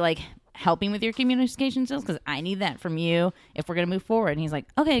 maybe like helping with your communication skills, because I need that from you if we're going to move forward. And he's like,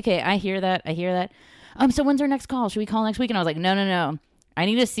 okay, I hear that. So when's our next call? Should we call next week? And I was like, no. I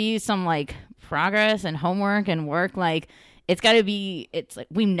need to see some like progress and homework and work. Like it's got to be, it's like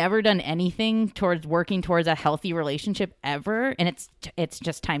we've never done anything towards working towards a healthy relationship ever. And it's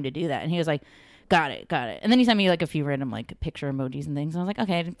just time to do that. And he was like, got it. And then he sent me like a few random like picture emojis and things. And I was like,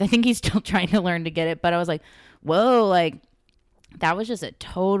 okay, I think he's still trying to learn to get it. But I was like, whoa, like that was just a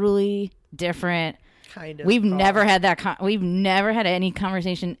totally different kind of. We've never had that. We've never had any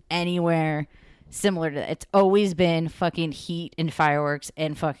conversation anywhere similar to that. It's always been fucking heat and fireworks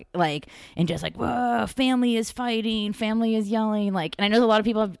and and just like, whoa, family is fighting, family is yelling, like. And I know a lot of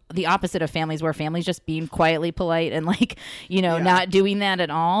people have the opposite of families, where families just being quietly polite and like, not doing that at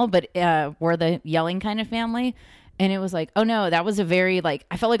all. But we're the yelling kind of family. And it was like, oh no, that was a very like,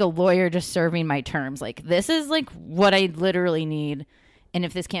 I felt like a lawyer just serving my terms. Like, this is like what I literally need. And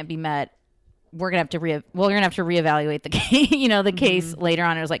if this can't be met, we're gonna have to reevaluate the case, the case later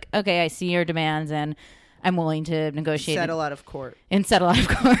on. It was like, okay, I see your demands and I'm willing to negotiate Settle out of court. and not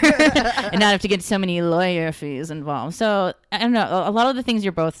have to get so many lawyer fees involved. So I don't know. A lot of the things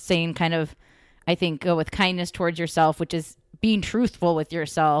you're both saying kind of, I think, go with kindness towards yourself, which is being truthful with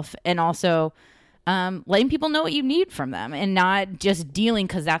yourself, and also letting people know what you need from them, and not just dealing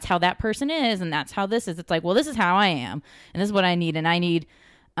because that's how that person is and that's how this is. It's like, well, this is how I am and this is what I need, and I need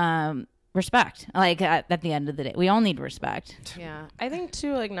respect. Like at the end of the day, we all need respect. Yeah, I think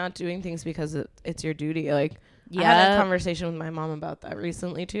too, like not doing things because it's your duty. Like I Yeah. had a conversation with my mom about that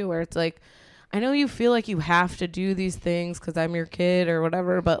recently too, where it's like, I know you feel like you have to do these things because I'm your kid or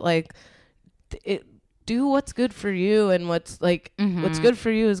whatever, but like do what's good for you, and what's good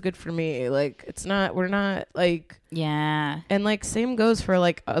for you is good for me. Like we're not like, Yeah. and like same goes for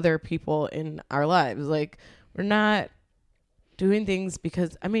like other people in our lives. Like we're not doing things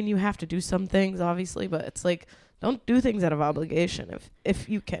because, I mean, you have to do some things obviously, but it's like, don't do things out of obligation if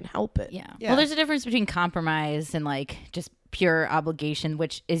you can help it. Yeah. Yeah. Well, there's a difference between compromise and like just pure obligation,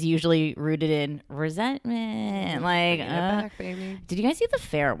 which is usually rooted in resentment. Like, Bringing it back, baby. did you guys see The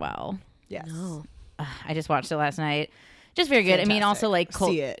Farewell? Yes. No. I just watched it last night. Just very good. I mean, also like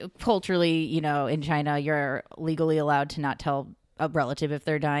See it. culturally, in China, you're legally allowed to not tell a relative if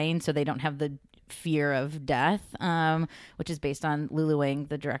they're dying, so they don't have the fear of death, which is based on Lulu Wang,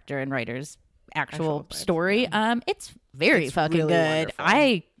 the director and writer's actual story. It's very fucking really good. wonderful.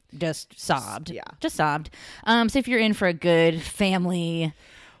 I just sobbed. Yeah. Just sobbed. So if you're in for a good family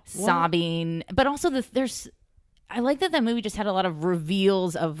sobbing, but also I like that movie just had a lot of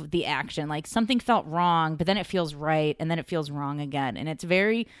reveals of the action. Like something felt wrong, but then it feels right, and then it feels wrong again. And it's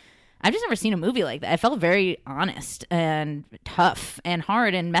I've just never seen a movie like that. It felt very honest and tough and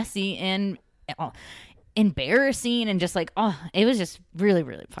hard and messy and embarrassing, and just like, it was just really,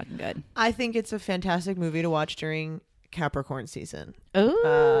 really fucking good. I think it's a fantastic movie to watch during Capricorn season.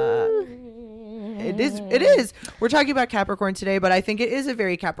 Ooh. It is. We're talking about Capricorn today, but I think it is a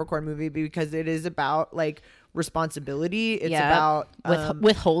very Capricorn movie because it is about like responsibility. It's about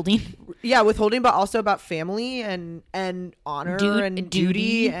withholding. Yeah, withholding, but also about family and honor and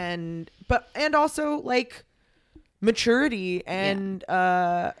duty and also like maturity and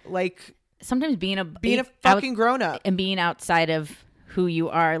like Sometimes being a fucking grown up and being outside of who you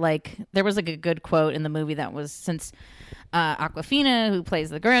are. Like there was like a good quote in the movie that was, since Aquafina, who plays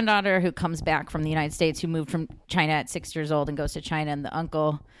the granddaughter who comes back from the United States, who moved from China at 6 years old and goes to China, and the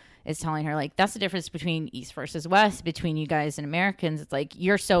uncle is telling her, like, that's the difference between East versus West, between you guys and Americans. It's like,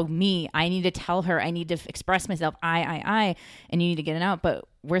 you're so me. I need to tell her. I need to express myself. I, and you need to get it out. But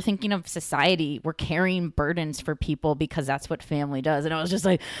we're thinking of society. We're carrying burdens for people because that's what family does. And I was just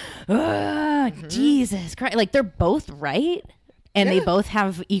like, Jesus Christ. Like, they're both right. And they both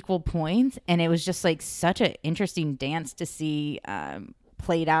have equal points. And it was just like such an interesting dance to see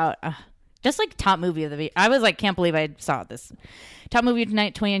played out. Just like top movie of the week. I was like, can't believe I saw this. Top movie of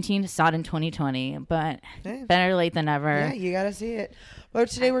tonight, 2019. Saw it in 2020, but better late than never. Yeah, you gotta see it. But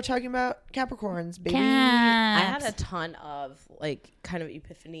today we're talking about Capricorns, baby. I had Cats. a ton of like kind of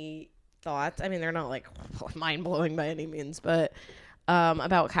epiphany thoughts. I mean, they're not like mind blowing by any means, but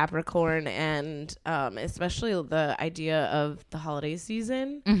about Capricorn and especially the idea of the holiday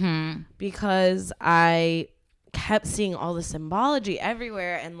season, because I kept seeing all the symbology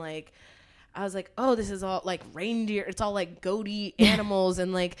everywhere, and like I was like, oh, this is all like reindeer. It's all like goaty animals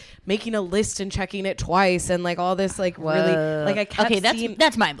and like making a list and checking it twice and like all this like really like I kept seeing,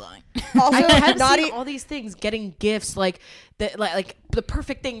 that's mind blowing. Also, I kept not seeing all these things, getting gifts like the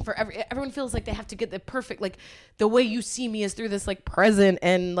perfect thing for everyone feels like they have to get the perfect, like the way you see me is through this like present,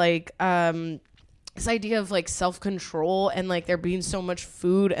 and like this idea of like self-control and like there being so much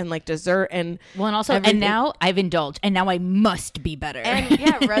food and like dessert and Well, and also, everything. and now I've indulged, and now I must be better. And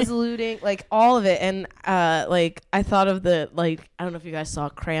yeah, resoluting, like all of it. And like I thought of the, like, I don't know if you guys saw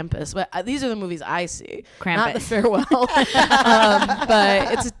Krampus, but these are the movies I see. Not The Krampus. Farewell.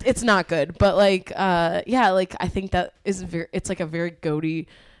 But it's not good. But like yeah, like I think that is it's like a very goaty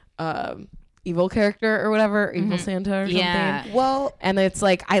evil character or whatever, evil Santa or something. Yeah. Well, And it's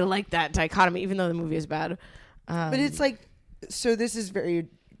like I like that dichotomy, even though the movie is bad. but it's like, so this is very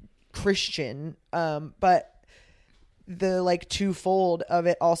Christian, but the like twofold of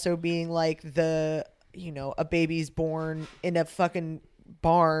it also being like the, a baby's born in a fucking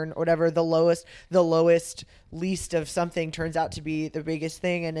barn or whatever, the lowest least of something turns out to be the biggest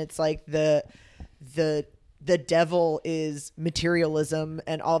thing, and it's like the devil is materialism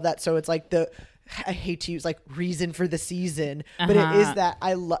and all of that. So it's like I hate to use like reason for the season, but it is that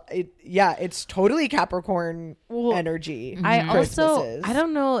I love it. Yeah, it's totally Capricorn energy. I also, Christmases. I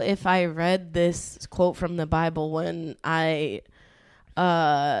don't know if I read this quote from the Bible when I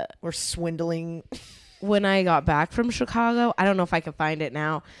We're swindling. when I got back from Chicago. I don't know if I can find it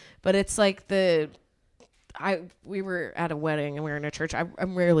now, but it's like we were at a wedding and we were in a church.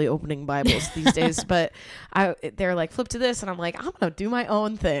 I'm rarely opening Bibles these days, but they're like, flip to this, and I'm like, I'm gonna do my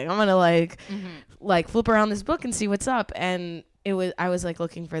own thing. I'm gonna like flip around this book and see what's up. And I was like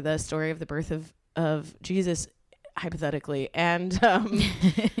looking for the story of the birth of Jesus, hypothetically, and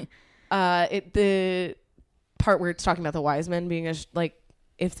the part where it's talking about the wise men being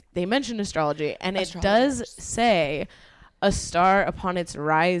if they mention astrology, and it does say a star upon its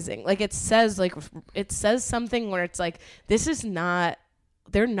rising. Like it says something where it's like, this is not,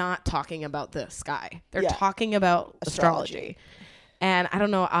 they're not talking about the sky. They're talking about astrology. And I don't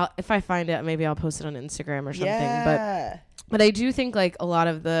know, if I find it, maybe I'll post it on Instagram or something. Yeah. But I do think like a lot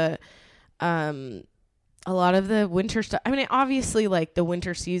of the winter stuff. I mean, obviously like the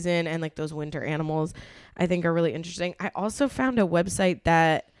winter season and like those winter animals, I think are really interesting. I also found a website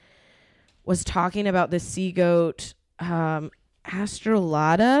that was talking about the sea goat,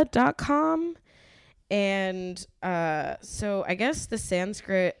 astrolata.com. And so I guess the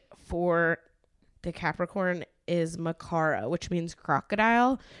Sanskrit for the Capricorn is Makara, which means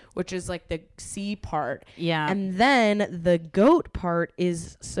crocodile, which is like the sea part. Yeah. And then the goat part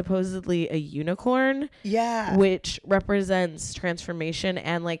is supposedly a unicorn. Yeah. Which represents transformation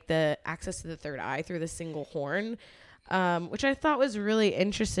and like the access to the third eye through the single horn, which I thought was really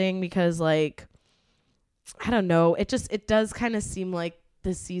interesting because like, I don't know, it does kind of seem like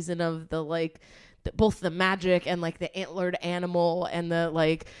the season of the like both the magic and like the antlered animal and the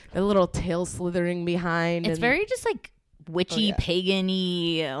little tail slithering behind. It's very just like witchy,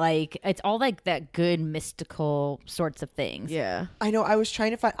 pagan-y, like it's all like that good mystical sorts of things. Yeah. I know. I was trying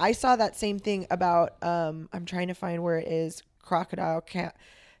to find. I saw that same thing about. I'm trying to find where it is. Crocodile, cat,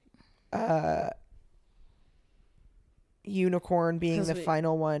 unicorn being the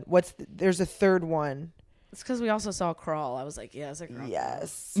final one. There's a third one. It's because we also saw Crawl. I was like, yeah, it's a Crawl.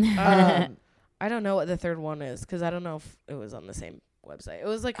 Yes. I don't know what the third one is because I don't know if it was on the same website. It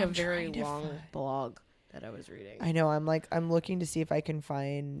was like a very long blog that I was reading. I know. I'm looking to see if I can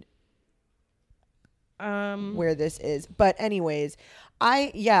find where this is. But anyways,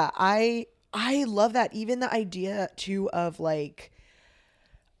 I love that. Even the idea too of like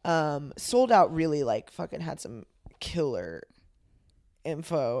Sold Out really like fucking had some killer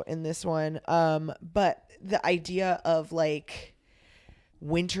info in this one. But the idea of like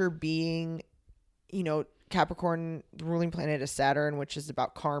winter being, Capricorn, the ruling planet is Saturn, which is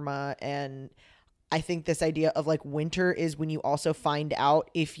about karma. And I think this idea of like winter is when you also find out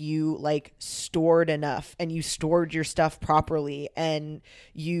if you like stored enough and you stored your stuff properly and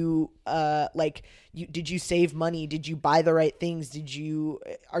you did you save money? Did you buy the right things?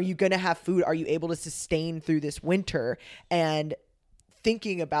 Are you going to have food? Are you able to sustain through this winter? And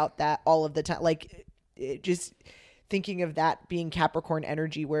thinking about that all of the time, like just thinking of that being Capricorn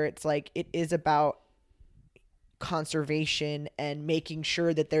energy, where it's like it is about conservation and making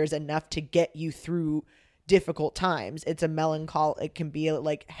sure that there's enough to get you through difficult times. It's a melancholy, it can be a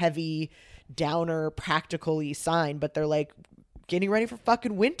like heavy downer practically sign, but they're like getting ready for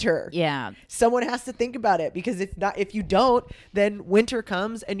fucking winter. Yeah. Someone has to think about it because if you don't, then winter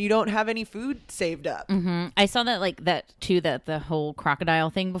comes and you don't have any food saved up. Mm-hmm. I saw that like that too, that the whole crocodile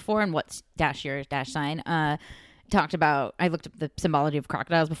thing before and what's your dash sign. Talked about, I looked up the symbology of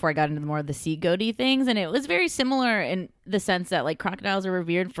crocodiles before I got into more of the sea goaty things, and it was very similar in the sense that like crocodiles are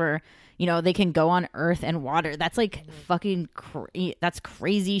revered for, they can go on earth and water. That's like fucking that's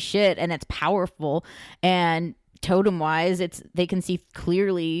crazy shit, and it's powerful. And totem wise, they can see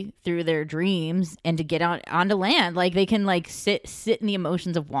clearly through their dreams and to get onto land. Like they can like sit in the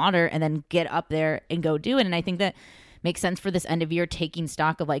emotions of water and then get up there and go do it. And I think that makes sense for this end of year, taking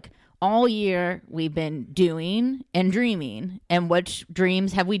stock of like all year we've been doing and dreaming, and which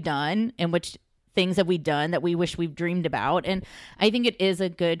dreams have we done and which things have we done that we wish we've dreamed about. And I think it is a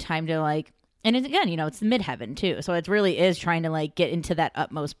good time to like, and it's, again, it's the midheaven too. So it really is trying to like get into that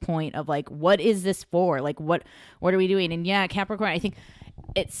utmost point of like, what is this for? Like, what are we doing? And yeah, Capricorn, I think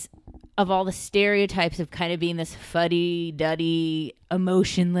it's, of all the stereotypes of kind of being this fuddy-duddy,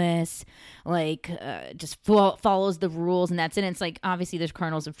 emotionless, like just follows the rules and that's it. And it's like, obviously there's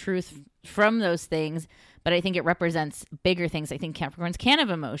kernels of truth from those things, but I think it represents bigger things. I think Capricorns can have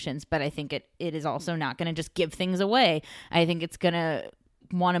emotions, but I think it is also not going to just give things away. I think it's going to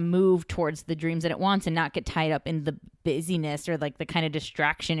want to move towards the dreams that it wants and not get tied up in the busyness or like the kind of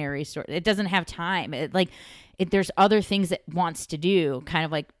distractionary sort. It doesn't have time. There's other things it wants to do, kind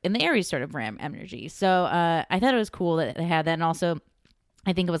of like in the Aries sort of ram energy. So I thought it was cool that they had that. And also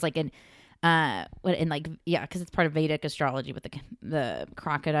I think it was like because it's part of Vedic astrology with the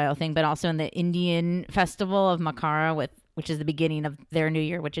crocodile thing, but also in the Indian festival of Makara, which is the beginning of their new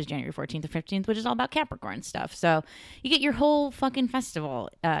year, which is January 14th or 15th, which is all about Capricorn stuff. So you get your whole fucking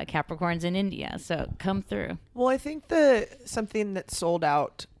festival, Capricorns in India. So come through. Well, I think something that sold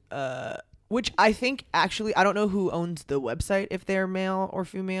out, which I think actually, I don't know who owns the website, if they're male or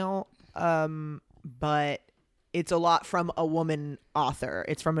female, but it's a lot from a woman author.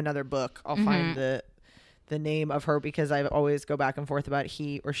 It's from another book. I'll find the name of her because I always go back and forth about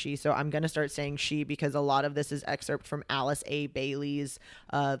he or she. So I'm going to start saying she because a lot of this is excerpt from Alice A. Bailey's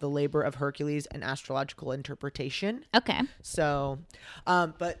The Labor of Hercules, an Astrological Interpretation. Okay. So,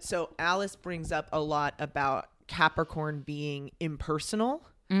 so Alice brings up a lot about Capricorn being impersonal.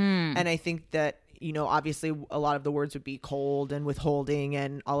 And I think that, obviously a lot of the words would be cold and withholding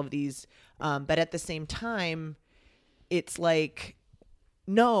and all of these. But at the same time, it's like,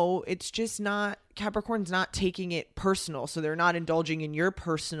 no, it's just not, Capricorn's not taking it personal. So they're not indulging in your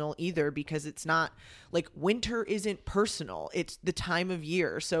personal either, because it's not like winter isn't personal. It's the time of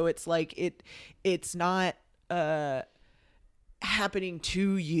year. So it's like, it's not, happening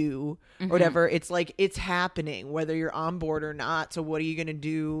to you or whatever. It's like, it's happening whether you're on board or not. So what are you going to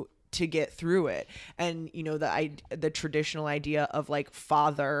do to get through it? And the traditional idea of like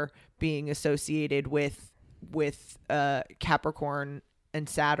father being associated with Capricorn and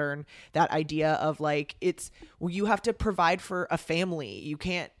Saturn, that idea of like, you have to provide for a family. You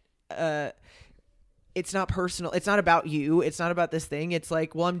can't, it's not personal. It's not about you. It's not about this thing. It's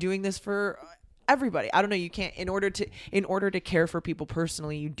like, well, I'm doing this for everybody. I don't know. You can't, in order to care for people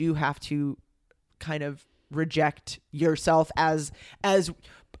personally, you do have to kind of reject yourself as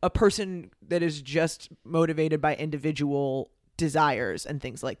a person that is just motivated by individual desires and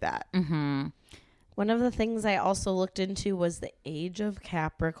things like that. One of the things I also looked into was the age of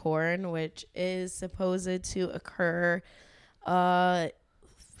Capricorn, which is supposed to occur a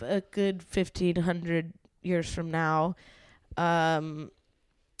good 1,500 years from now. And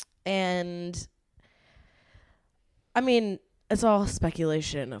I mean, it's all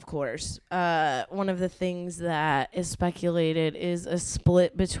speculation, of course. One of the things that is speculated is a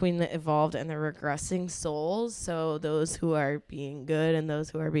split between the evolved and the regressing souls. So those who are being good and those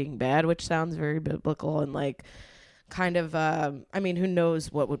who are being bad, which sounds very biblical and like kind of, I mean, who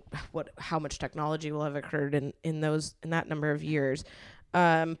knows how much technology will have occurred in that number of years.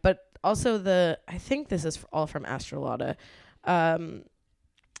 But also I think this is all from Astrolata.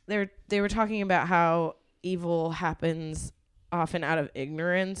 They were talking about how evil happens often out of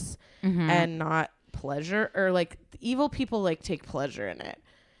ignorance and not pleasure, or like evil people like take pleasure in it.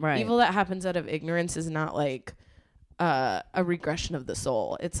 Right. Evil that happens out of ignorance is not like a regression of the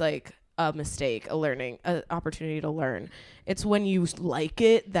soul. It's like a mistake, an opportunity to learn. It's when you like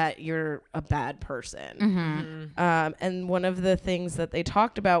it that you're a bad person. And one of the things that they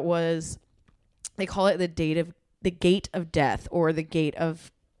talked about was, they call it the gate of death, or the gate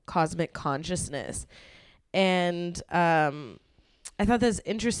of cosmic consciousness. And I thought that's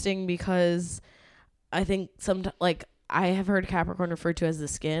interesting because I think I have heard Capricorn referred to as the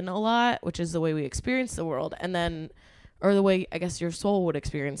skin a lot, which is the way we experience the world, and then, or the way I guess your soul would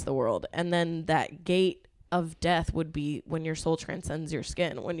experience the world. And then that gate of death would be when your soul transcends your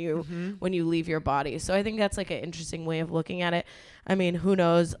skin, when you leave your body. So I think that's like an interesting way of looking at it. I mean, who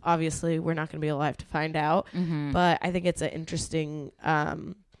knows? Obviously, we're not going to be alive to find out, but I think it's an interesting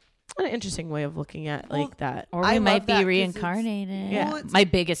way of looking at that. Or we might be reincarnated. Yeah. Well, my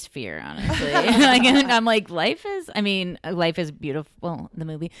biggest fear, honestly. I'm like, life is beautiful, the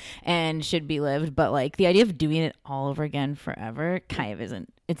movie, and should be lived, but like the idea of doing it all over again forever kind of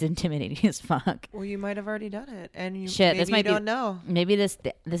isn't. It's intimidating as fuck. Well, you might have already done it, and you don't know. Maybe this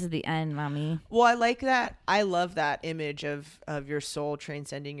is the end, mommy. Well, I like that. I love that image of your soul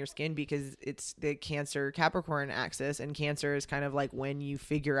transcending your skin, because it's the Cancer Capricorn axis, and Cancer is kind of like when you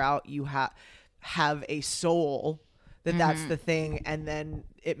figure out you have a soul, that's the thing, and then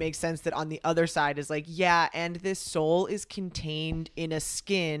it makes sense that on the other side is like, yeah, and this soul is contained in a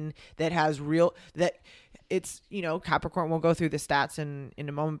skin that has it's, Capricorn, we'll go through the stats in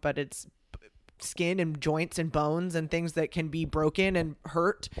a moment, but it's skin and joints and bones and things that can be broken and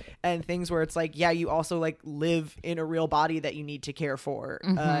hurt, and things where it's like, yeah, you also like live in a real body that you need to care for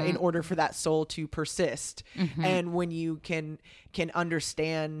in order for that soul to persist. And when you can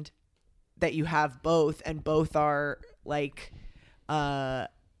understand that you have both, and both are like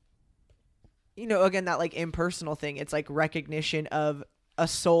you know, again, that like impersonal thing. It's like recognition of a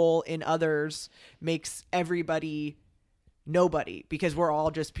soul in others makes everybody nobody, because we're all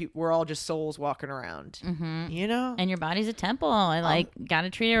just souls walking around. You know, And your body's a temple. I like gotta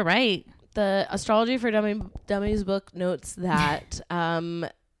treat it right. The Astrology for Dummies book notes that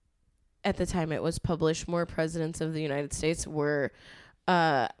at the time it was published, more presidents of the United States were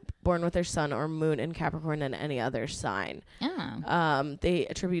born with their sun or moon in Capricorn than any other sign. Yeah. They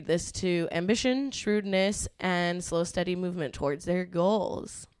attribute this to ambition, shrewdness, and slow, steady movement towards their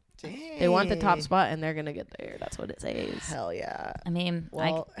goals. Dang. They want the top spot, and they're gonna get there. That's what it says. Hell yeah. I mean,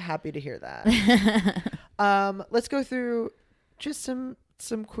 Well, happy to hear that. Let's go through just some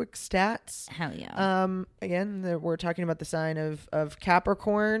quick stats. hell yeah. Again, we're talking about the sign of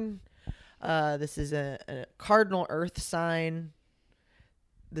Capricorn. This is a cardinal earth sign.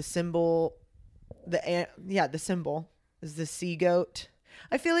 The symbol, the symbol is the sea goat.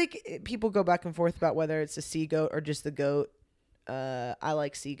 I feel like people go back and forth about whether it's a sea goat or just the goat. I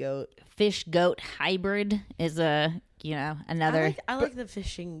like sea goat. Fish goat hybrid is another. I like the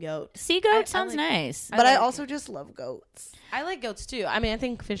fishing goat. Sea goat I sounds like- nice. But I like also just love goats. I like goats too. I mean, I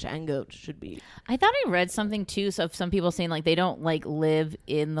think fish and goat should be. I thought I read something too. So of some people saying like they don't like live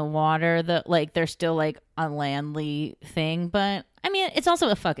in the water, that like they're still like a landly thing. But I mean, it's also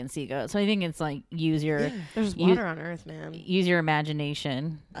a fucking sea goat. So I think it's like use your There's You- water on Earth, man. use your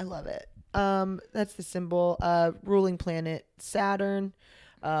imagination. I love it. That's the symbol. Ruling planet Saturn.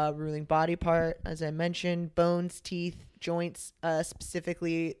 Ruling body part, as I mentioned, bones, teeth, joints,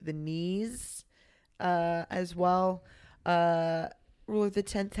 specifically the knees, as well. Ruler of the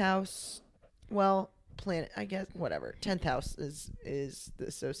 10th house. Well, planet, I guess. Whatever. 10th house is the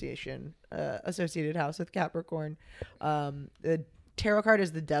associated house with Capricorn. The tarot card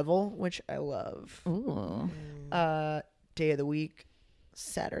is the devil, which I love. Ooh. Day of the week,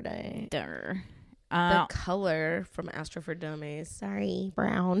 Saturday. Durr. The color from Astro for Dummies. Sorry,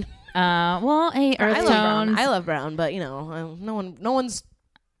 brown. Well, hey, I earth love brown. tones. I love brown, but you know, no one's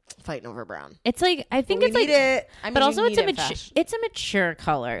fighting over brown. It's like I think We it's like need it. I mean, but you also need it's it it's a mature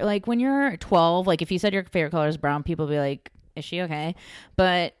color. Like when you're 12, like if you said your favorite color is brown, people be like, "Is she okay?"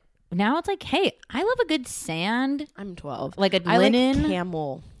 But now it's like, "Hey, I love a good sand, I'm 12. like a I linen, like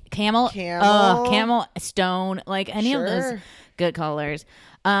camel. camel, camel, stone, like any of those Sure. good colors."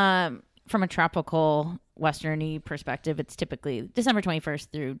 From a tropical westerny perspective, it's typically December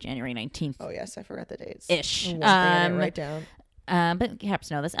 21st through January 19th Oh yes, I forgot the dates. ish. One thing I didn't write down. But perhaps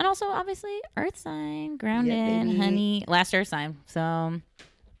know this, and also obviously Earth sign, grounded, baby. honey, last Earth sign. So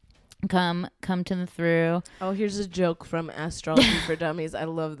come to the through. Oh, here's a joke from Astrology for Dummies. I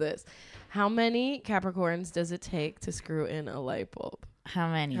love this. How many Capricorns does it take to screw in a light bulb? How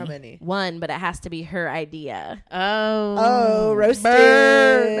many? How many? One, but it has to be her idea. Oh, Roasted.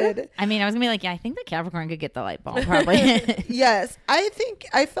 Burn. I mean, I was gonna be like, yeah, I think the Capricorn could get the light bulb probably. Yes, I think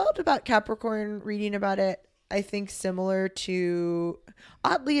I felt about Capricorn reading about it. I think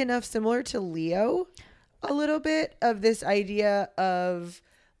oddly enough, similar to Leo, a little bit of this idea of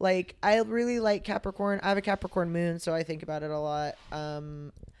like, I really like Capricorn. I have a Capricorn moon, so I think about it a lot.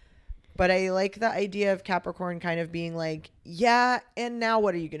 But I like the idea of Capricorn kind of being like, yeah, and now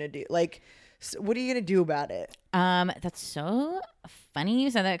what are you gonna do? Like, what are you gonna do about it? That's so funny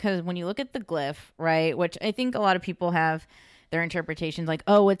you said that, because when you look at the glyph, right, which I think a lot of people have their interpretations like,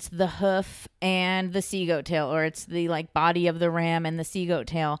 oh, it's the hoof and the sea goat tail, or it's the like body of the ram and the sea goat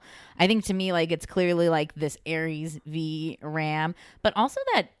tail. I think to me, like, it's clearly like this Aries V ram, but also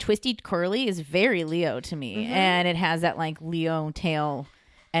that twisty curly is very Leo to me. And it has that like Leo tail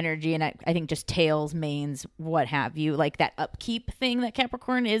energy, and I think just tails, manes, what have you, like that upkeep thing that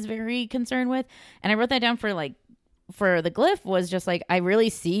Capricorn is very concerned with. And I wrote that down for the glyph, was just like, I really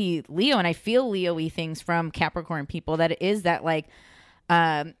see Leo and I feel Leo-y things from Capricorn people, that it is that like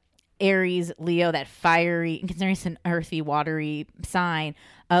Aries, Leo, that fiery, and considering it's an earthy, watery sign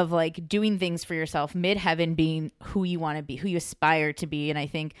of like doing things for yourself, midheaven being who you want to be, who you aspire to be. And I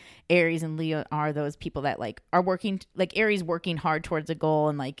think Aries and Leo are those people that like are working, like Aries working hard towards a goal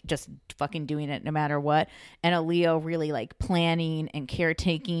and like just fucking doing it no matter what. And a Leo really like planning and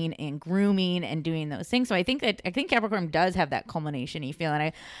caretaking and grooming and doing those things. So I think Capricorn does have that culmination-y feel.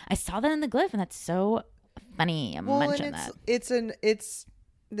 And I saw that in the glyph, and that's so funny. I mentioned that. It's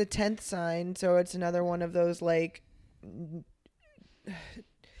the 10th sign, so it's another one of those like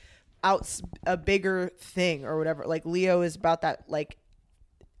a bigger thing or whatever. Like Leo is about that like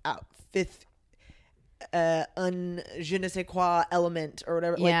fifth je ne sais quoi element or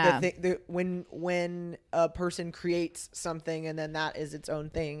whatever. Yeah. Like when a person creates something and then that is its own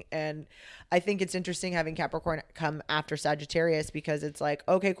thing. And I think it's interesting having Capricorn come after Sagittarius, because it's like,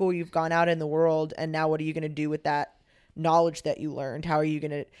 okay, cool, you've gone out in the world, and now what are you going to do with that knowledge that you learned? How are you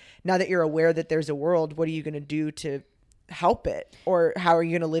going to, now that you're aware that there's a world, what are you going to do to help it? Or how are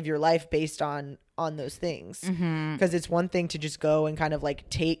you going to live your life based on those things? Because it's one thing to just go and kind of like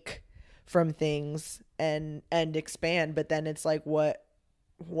take from things and expand, but then it's like, what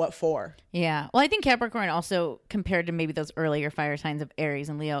for? Yeah. Well, I think Capricorn also, compared to maybe those earlier fire signs of Aries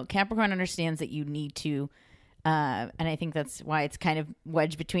and Leo, Capricorn understands that you need to, and I think that's why it's kind of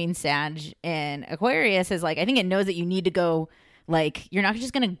wedged between Sag and Aquarius, is like, I think it knows that you need to go, like, you're not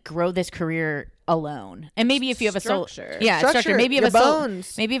just going to grow this career alone. And maybe if you have a solo, Structure. structure. Maybe you have Your a solo,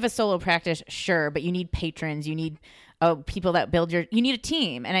 bones. maybe you have a solo practice, sure, but you need patrons, you need people that build you need a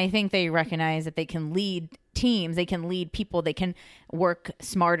team. And I think they recognize that they can lead teams, they can lead people, they can work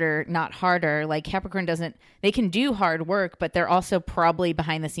smarter, not harder. Like Capricorn they can do hard work, but they're also probably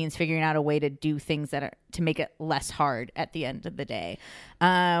behind the scenes figuring out a way to do things that are to make it less hard at the end of the day. Which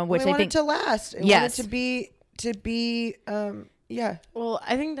I I want think it to last. I Yes. want it to be yeah. Well,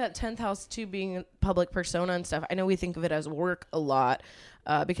 I think that 10th house too, being public persona and stuff, I know we think of it as work a lot,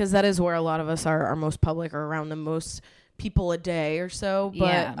 because that is where a lot of us are most public, or around the most people a day or so. But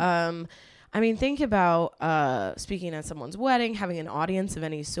Yeah. I mean, think about speaking at someone's wedding, having an audience of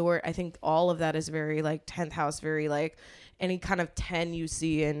any sort. I think all of that is very like 10th house, very like any kind of 10 you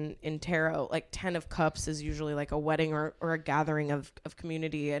see in tarot. Like 10 of cups is usually like a wedding or a gathering of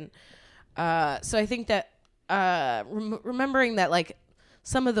community. And so I think that remembering that like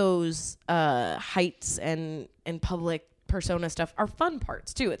some of those heights and public persona stuff are fun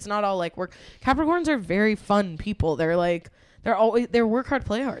parts too. It's not all like work. Capricorns are very fun people. They're work hard,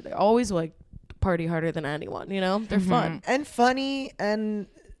 play hard. They always like party harder than anyone, you know? They're fun. And funny, and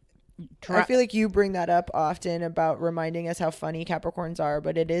I feel like you bring that up often about reminding us how funny Capricorns are,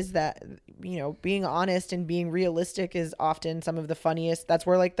 but it is that, you know, being honest and being realistic is often some of the funniest. That's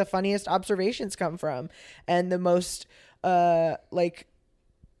where like the funniest observations come from, and the most like,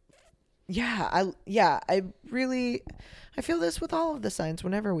 I feel this with all of the signs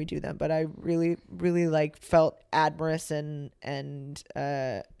whenever we do them, but I really, really like felt admirous and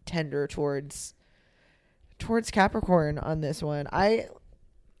tender towards Capricorn on this one.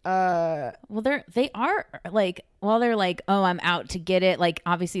 Well, they are like, while they're like, oh, I'm out to get it. Like,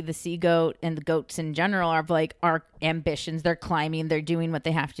 obviously, the sea goat and the goats in general are like our ambitions. They're climbing. They're doing what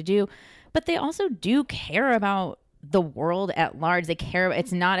they have to do, but they also do care about the world at large. They care.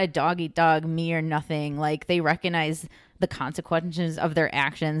 It's not a dog eat dog, me or nothing. Like, they recognize the consequences of their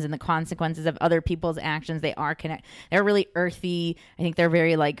actions and the consequences of other people's actions. They are they're really earthy. I think they're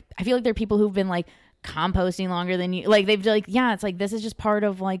very like, I feel like they're people who've been like composting longer than you, like they've like, yeah, it's like, this is just part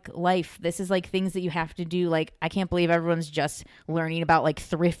of like life. This is like things that you have to do. Like, I can't believe everyone's just learning about like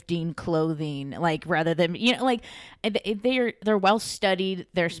thrifting clothing, like rather than, you know, like they're well studied,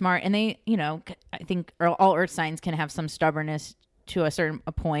 they're smart, and they, you know, I think all earth signs can have some stubbornness to a certain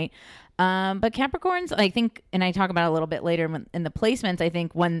point. But Capricorns, I think, and I talk about it a little bit later in the placements, I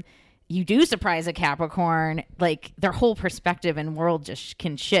think when you do surprise a Capricorn, like their whole perspective and world just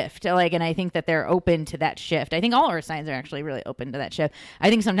can shift. Like, and I think that they're open to that shift. I think all earth signs are actually really open to that shift. I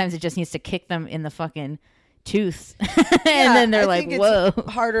think sometimes it just needs to kick them in the fucking tooth. And then they're like, think whoa.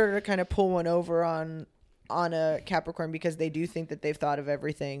 it's harder to kind of pull one over on a Capricorn because they do think that they've thought of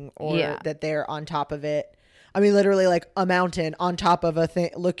everything, or that they're on top of it. I mean, literally like a mountain on top of a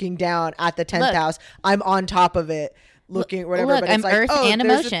thing, looking down at the 10th house. I'm on top of it, looking whatever. Look, but it's I'm like, earth and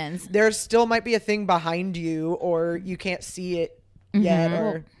emotions. There still might be a thing behind you, or you can't see it yet.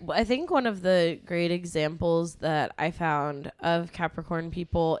 Or Well, I think one of the great examples that I found of Capricorn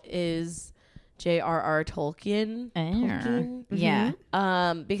people is J.R.R. Tolkien.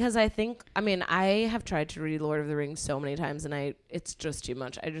 Yeah. Because I think, I mean, I have tried to read Lord of the Rings so many times, and it's just too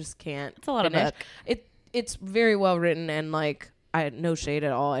much. I just can't. It's a lot of finish. book. It's very well written, and like I had no shade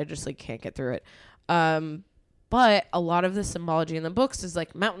at all. I just like can't get through it. But a lot of the symbology in the books is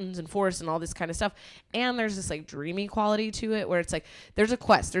like mountains and forests and all this kind of stuff. And there's this like dreamy quality to it where it's like, there's a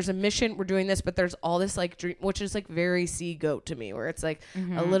quest, there's a mission, we're doing this, but there's all this like dream, which is like very sea goat to me, where it's like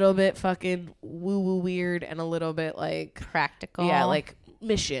a little bit fucking woo woo weird and a little bit like Practical. yeah, like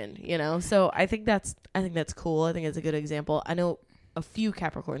mission, you know? So I think that's cool. I think it's a good example. I know a few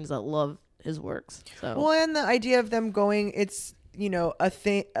Capricorns that love his works. So well, and the idea of them going, it's, you know, a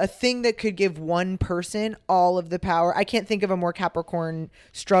thing that could give one person all of the power. I can't think of a more Capricorn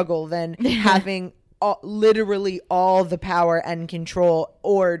struggle than having literally all the power and control,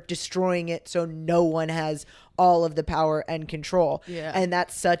 or destroying it so no one has all of the power and control. Yeah. And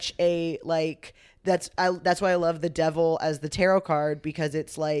that's such a like that's why I love the devil as the tarot card, because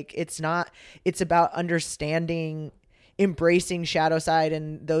it's like it's about understanding, embracing shadow side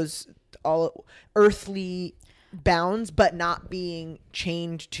and those all earthly bounds, but not being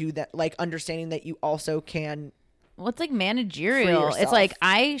chained to that, like understanding that you also can. Well, it's like managerial. It's yourself. like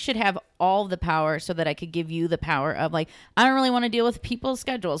I should have all the power so that I could give you the power of like, I don't really want to deal with people's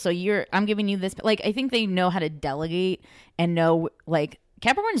schedules. So I'm giving you this. Like, I think they know how to delegate and know, like,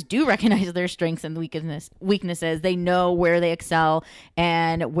 Capricorns do recognize their strengths and weaknesses. They know where they excel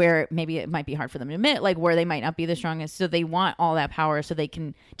and where maybe it might be hard for them to admit, like where they might not be the strongest. So they want all that power so they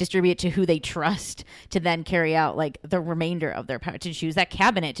can distribute to who they trust to then carry out like the remainder of their power, to choose that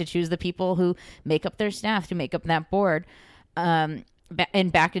cabinet, to choose the people who make up their staff, to make up that board. And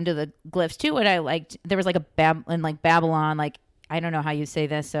back into the glyphs too, what I liked, there was like in like Babylon, like, I don't know how you say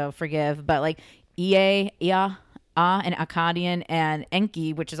this, so forgive, but like Ea, and Akkadian and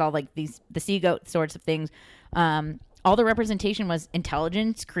Enki, which is all like the sea goat sorts of things. All the representation was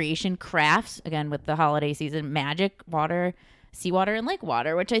intelligence, creation, crafts, again with the holiday season, magic, water, seawater, and lake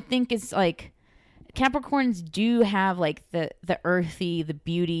water, which I think is like Capricorns do have like the earthy, the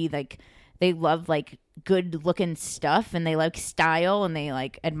beauty, like they love like good looking stuff and they like style and they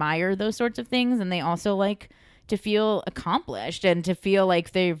like admire those sorts of things, and they also like to feel accomplished and to feel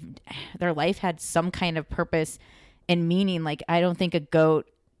like their life had some kind of purpose and meaning. Like, I don't think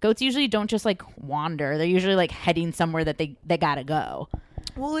goats usually don't just like wander. They're usually like heading somewhere that they gotta go.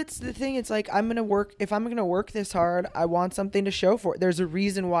 Well, it's the thing. It's like, if I'm going to work this hard, I want something to show for it. There's a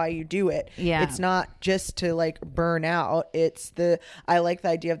reason why you do it. Yeah. It's not just to like burn out. I like the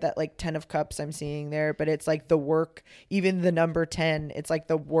idea of that like 10 of cups I'm seeing there, but it's like the work, even the number 10, it's like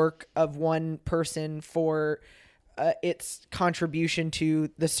the work of one person for its contribution to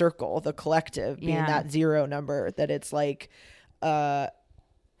the circle, the collective, being that 0 number, that it's like,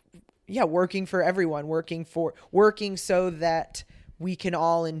 working for everyone, working so that we can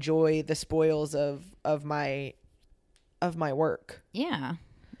all enjoy the spoils of my work. Yeah.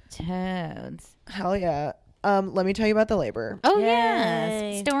 Toads. Hell yeah. Let me tell you about the labor. Oh, Yay.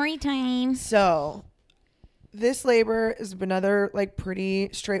 yes. Story time. So this labor is another like pretty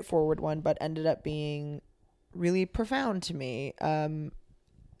straightforward one, but ended up being really profound to me.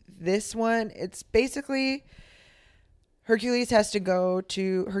 This one, it's basically Hercules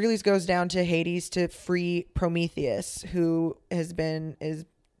goes down to Hades to free Prometheus, who is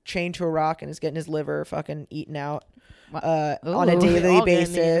chained to a rock and is getting his liver fucking eaten out on a daily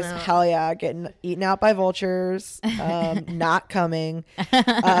basis. Hell yeah, getting eaten out by vultures. Not coming,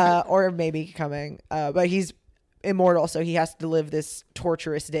 or maybe coming, but he's immortal, so he has to live this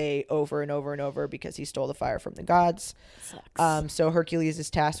torturous day over and over and over because he stole the fire from the gods. Sucks. So Hercules is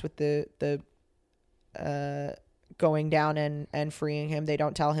tasked with the going down and freeing him. They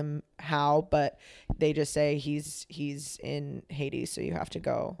don't tell him how, but they just say he's in Hades, so you have to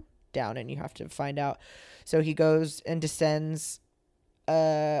go down and you have to find out. So he goes and descends.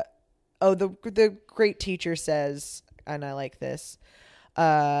 The great teacher says, and I like this,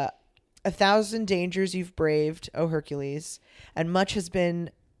 1,000 dangers you've braved, O Hercules, and much has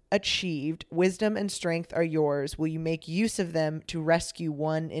been achieved. Wisdom and strength are yours. Will you make use of them to rescue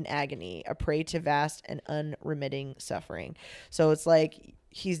one in agony, a prey to vast and unremitting suffering? So it's like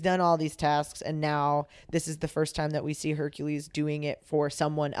he's done all these tasks, and now this is the first time that we see Hercules doing it for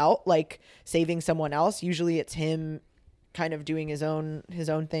someone else, like saving someone else. Usually it's him kind of doing his own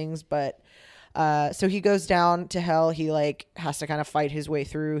things, but so he goes down to hell. He like has to kind of fight his way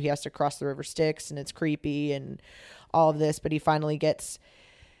through. He has to cross the river Styx, and it's creepy and all of this, but he finally gets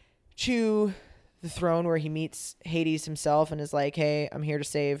to the throne where he meets Hades himself and is like, hey, I'm here to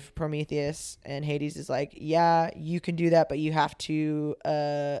save Prometheus. And Hades is like, yeah, you can do that, but you have to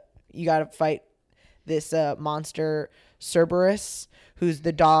you got to fight this monster Cerberus, who's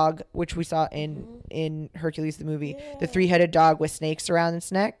the dog, which we saw in Hercules the movie, the 3-headed dog with snakes around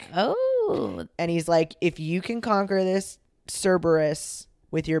its neck. Oh. And he's like, if you can conquer this Cerberus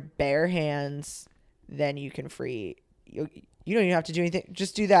with your bare hands, then you can free. You don't even have to do anything.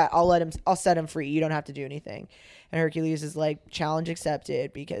 Just do that. I'll set him free. You don't have to do anything. And Hercules is like, challenge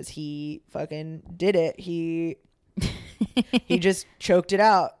accepted, because he fucking did it. He just choked it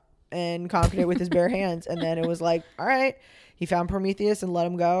out and conquered it with his bare hands. And then it was like, all right, he found Prometheus and let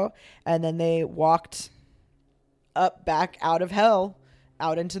him go. And then they walked up back out of hell,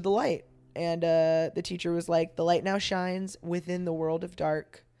 out into the light. And the teacher was like, the light now shines within the world of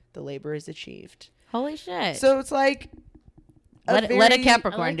dark. The labor is achieved. Holy shit. So it's like, let a very-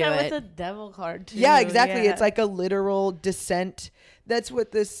 Capricorn do With it. the devil card too. Yeah, exactly. Yeah. It's like a literal descent. That's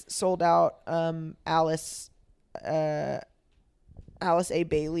what this sold out Alice A.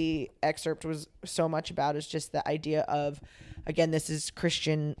 Bailey excerpt was so much about, is just the idea of, again, this is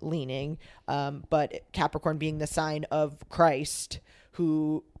Christian leaning, but Capricorn being the sign of Christ,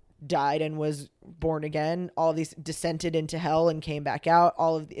 who died and was born again. All of these descended into hell and came back out.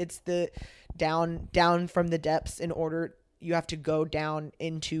 It's the down from the depths. In order, you have to go down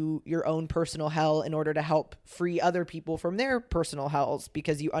into your own personal hell in order to help free other people from their personal hells,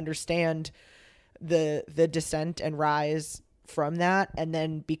 because you understand the descent and rise from that. And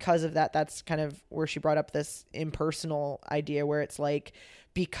then because of that, that's kind of where she brought up this impersonal idea, where it's like,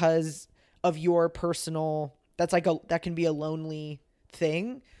 because of your personal, that can be a lonely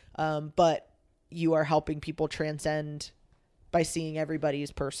thing, but you are helping people transcend by seeing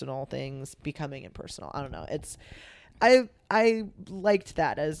everybody's personal things becoming impersonal. I don't know. I liked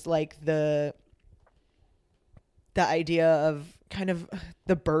that as like the idea of kind of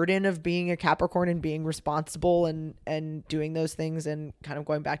the burden of being a Capricorn and being responsible and doing those things, and kind of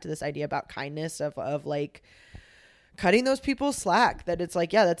going back to this idea about kindness of like cutting those people slack, that it's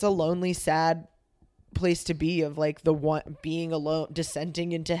like, yeah, that's a lonely, sad place to be, of like the one being alone,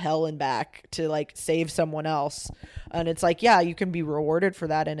 descending into hell and back to like save someone else. And it's like, yeah, you can be rewarded for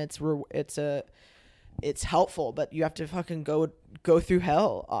that, and it's helpful, but you have to fucking go through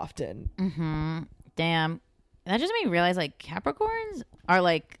hell often. Damn. That just made me realize, like, Capricorns are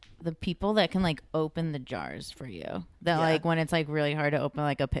like the people that can like open the jars for you. That like when it's like really hard to open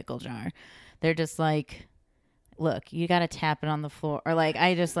like a pickle jar, they're just like, look, you got to tap it on the floor. Or like,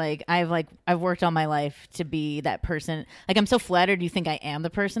 I've worked all my life to be that person. Like, I'm so flattered you think I am the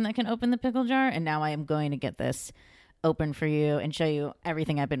person that can open the pickle jar, and now I am going to get this open for you and show you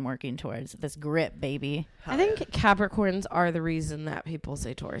everything I've been working towards. This grip, baby. I think Capricorns are the reason that people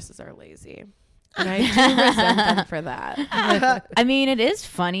say Tauruses are lazy. And I do resent them for that. I mean, it is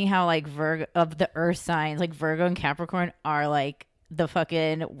funny how like Virgo, of the earth signs, like Virgo and Capricorn are like the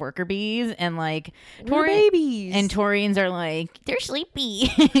fucking worker bees, and like We're babies. and Taurians are like, they're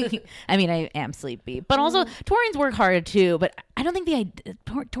sleepy. I mean, I am sleepy, but also Taurians work hard too. But I don't think Taurians You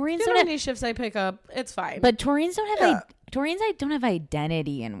don't know how have, many shifts I pick up? It's fine. but Taurians don't have Taurians don't have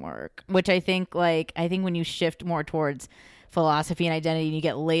identity in work, which I think when you shift more towards philosophy and identity, and you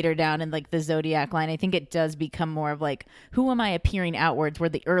get later down in like the zodiac line, I think it does become more of like, who am I appearing outwards, where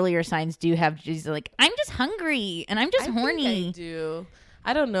the earlier signs do have just like, I'm just hungry and I'm just horny. think I do.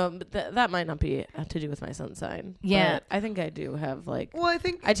 I don't know, but that might not be to do with my sun sign. Yeah. But I think I do have like. Well, I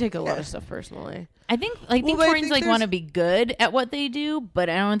think I take a lot of stuff personally. I think Well, I Taurians think like there's- want to be good at what they do, but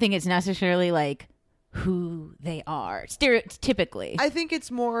I don't think it's necessarily like who they are stereotypically. I think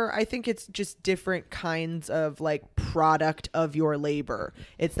it's just different kinds of like product of your labor.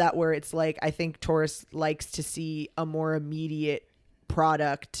 It's that where it's like, I think Taurus likes to see a more immediate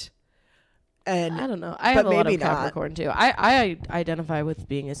product. And I don't know. I but have a lot maybe of not. Capricorn too. I identify with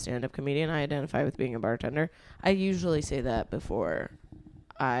being a stand-up comedian. I identify with being a bartender. I usually say that before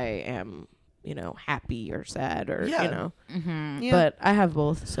I am, happy or sad or, Yeah. Yeah. But I have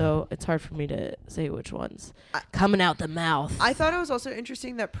both, so it's hard for me to say which one's coming out the mouth. I thought it was also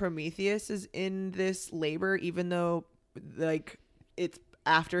interesting that Prometheus is in this labor, even though like it's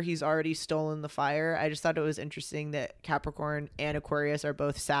after he's already stolen the fire. I just thought it was interesting that Capricorn and Aquarius are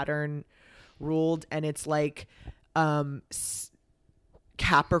both Saturn ruled, and it's like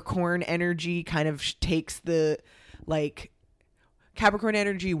Capricorn energy kind of takes the like Capricorn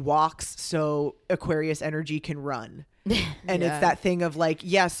energy walks so Aquarius energy can run. And it's that thing of like,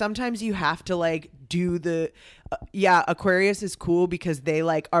 yeah, sometimes you have to like do the Aquarius is cool because they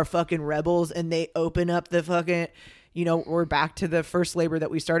like are fucking rebels, and they open up the fucking, we're back to the first labor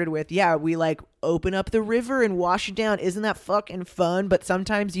that we started with. Yeah, we like open up the river and wash it down. Isn't that fucking fun? But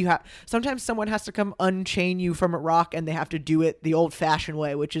sometimes someone has to come unchain you from a rock, and they have to do it the old fashioned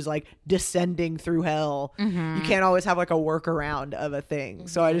way, which is like descending through hell. You can't always have like a workaround of a thing.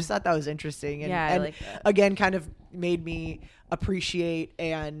 So I just thought that was interesting. And, I like that. Again, kind of made me appreciate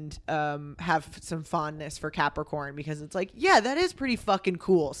and have some fondness for Capricorn, because it's like, yeah, that is pretty fucking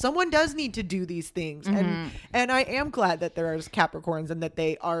cool. Someone does need to do these things. And I am glad that there are Capricorns and that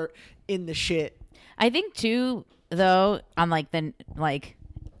they are in the shit. I think too, though, on like the like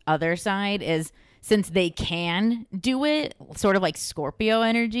other side is since they can do it, sort of like Scorpio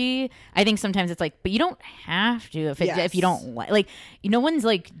energy, I think sometimes it's like, but you don't have to if you don't like no one's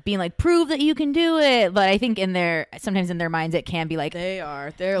like being like, prove that you can do it. But I think sometimes in their minds it can be like,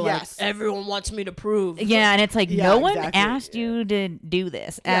 They're like, Yes. everyone wants me to prove. yeah, and it's like, Yeah, no one exactly. asked you to do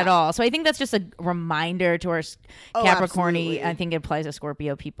this at Yeah. all. So I think that's just a reminder to our Oh, Capricorn-y, absolutely. I think it applies to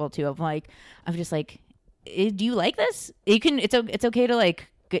Scorpio people too, of just like, do you like this? It's okay to like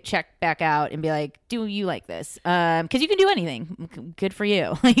get checked back out and be like, do you like this? Because you can do anything. Good for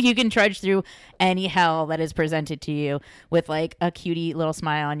you. Like, you can trudge through any hell that is presented to you with like a cutie little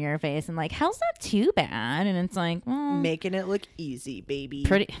smile on your face and like, hell's not too bad. And it's like, well, Making it look easy, baby.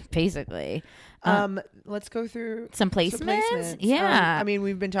 pretty basically. Let's go through Some placements? Yeah. I mean,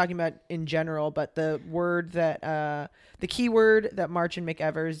 we've been talking about in general, but the word that the keyword that March and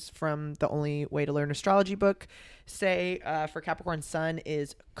McEvers from the Only Way to Learn Astrology book say for Capricorn Sun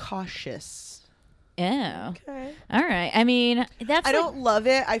is cautious. Yeah. Okay. All right. I mean, that's I like- don't love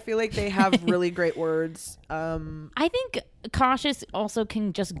it. I feel like they have really great words. I think cautious also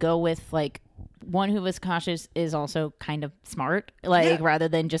can just go with like one who is cautious is also kind of smart, like Yeah. rather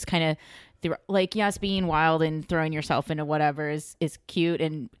than just kind of like, yes, being wild and throwing yourself into whatever is cute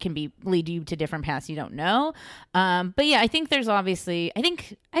and can lead you to different paths you don't know. But yeah, I think there's obviously,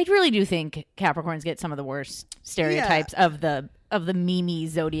 I really do think Capricorns get some of the worst stereotypes of the Mimi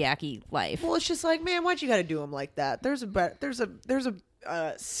Zodiac-y life. Well, it's just like, man, why'd you got to do them like that? There's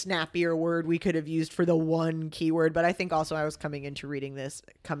a snappier word we could have used for the one keyword, but I think also I was coming into reading this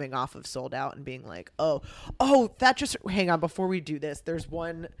coming off of Sold Out and being like, oh, that just hang on before we do this. There's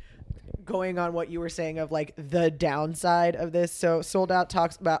one going on what you were saying of like the downside of this. So Sold Out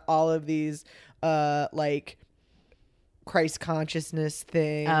talks about all of these like Christ consciousness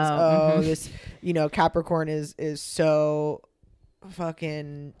things. This, Capricorn is so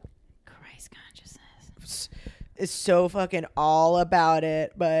fucking Christ consciousness. is so fucking all about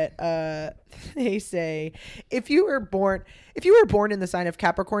it, but they say if you were born in the sign of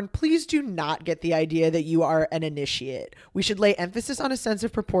Capricorn, please do not get the idea that you are an initiate. We should lay emphasis on a sense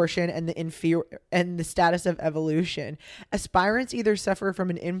of proportion and the status of evolution. Aspirants either suffer from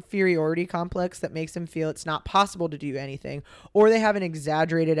an inferiority complex that makes them feel it's not possible to do anything, or they have an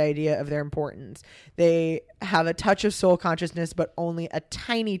exaggerated idea of their importance. They have a touch of soul consciousness, but only a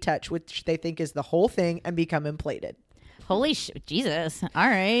tiny touch, which they think is the whole thing, and become inflated. Holy shit, Jesus. All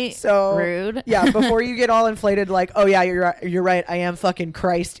right. So rude. Yeah, before you get all inflated, like, oh yeah, you're right. I am fucking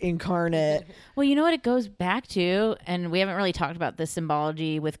Christ incarnate. Well, you know what it goes back to, and we haven't really talked about this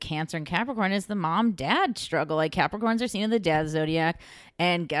symbology with Cancer and Capricorn, is the mom-dad struggle. Like, Capricorns are seen in the dad zodiac,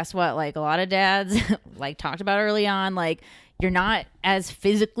 and guess what? Like, a lot of dads, like talked about early on, like, you're not as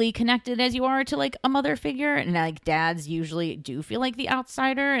physically connected as you are to like a mother figure, and like dads usually do feel like the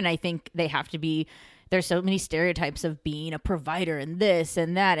outsider, and I think they have to be. There's so many stereotypes of being a provider and this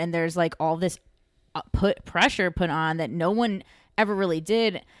and that, and there's like all this pressure put on that no one ever really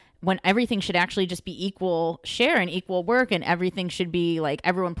did, when everything should actually just be equal share and equal work, and everything should be like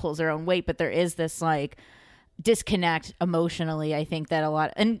everyone pulls their own weight. But there is this like disconnect emotionally, I think, that a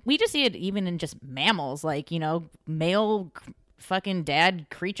lot, and we just see it even in just mammals, like, male fucking dad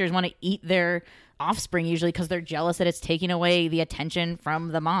creatures want to eat their offspring usually because they're jealous that it's taking away the attention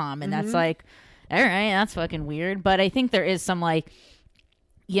from the mom, and that's like, all right, that's fucking weird. But I think there is some like,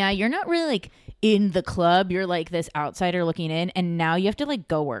 yeah, you're not really like in the club. You're like this outsider looking in, and now you have to like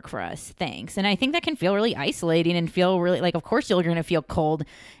go work for us. Thanks. And I think that can feel really isolating and feel really like, of course you're going to feel cold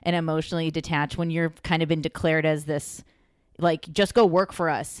and emotionally detached when you're kind of been declared as this, like, just go work for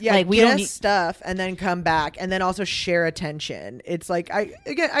us. Yeah, like, we get don't us need stuff and then come back and then also share attention. It's like I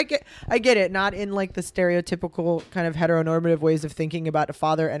get it, not in like the stereotypical kind of heteronormative ways of thinking about a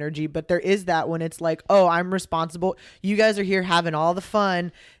father energy, but there is that when it's like, oh, I'm responsible. You guys are here having all the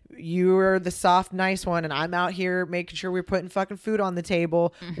fun. You're the soft, nice one, and I'm out here making sure we're putting fucking food on the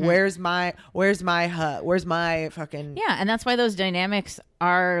table. Where's my hut? Where's my fucking Yeah, and that's why those dynamics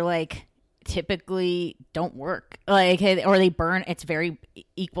are like typically don't work, like, or they burn. It's very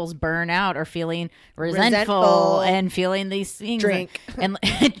equals burnout or feeling resentful and feeling these things. Drink. and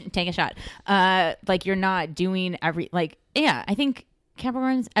take a shot. Like, you're not doing I think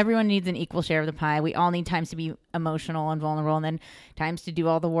Capricorns, everyone needs an equal share of the pie. We all need times to be emotional and vulnerable, and then times to do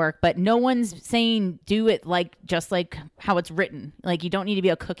all the work. But no one's saying do it like just like how it's written. Like, you don't need to be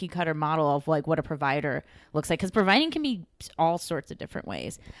a cookie cutter model of like what a provider looks like, because providing can be all sorts of different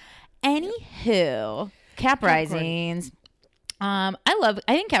ways. Anywho, Cap risings. I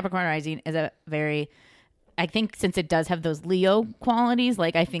think Capricorn rising is a very I think since it does have those Leo qualities,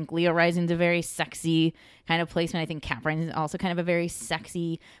 like I think Leo rising is a very sexy kind of placement. I think Cap rising is also kind of a very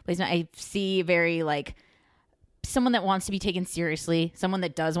sexy placement. I see very like someone that wants to be taken seriously, someone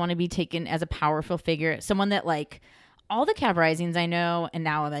that does want to be taken as a powerful figure, someone that like all the Cap risings I know, and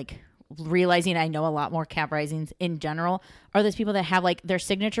now like realizing I know a lot more Cap risings in general, are those people that have like their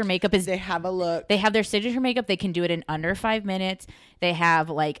signature makeup is They have a look. they have their signature makeup. They can do it in under 5 minutes. They have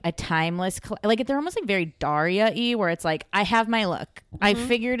like a timeless, like they're almost like very Daria-y, where it's like, I have my look. I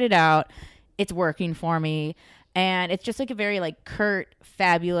figured it out. It's working for me. And it's just like a very like curt,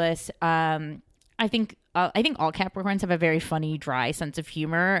 fabulous. I think all Capricorns have a very funny, dry sense of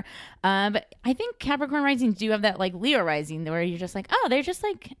humor. But I think Capricorn risings do have that like Leo rising where you're just like, oh, they're just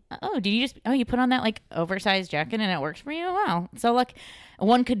like, oh, you put on that like oversized jacket and it works for you? Wow. So like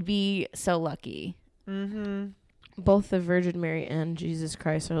one could be so lucky. Both the Virgin Mary and Jesus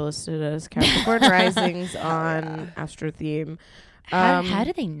Christ are listed as Capricorn risings on Astro Theme. How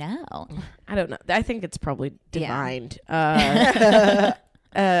do they know? I don't know. I think it's probably Yeah. divined.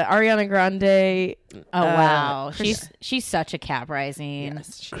 Ariana Grande. Oh wow, she's such a Cap rising.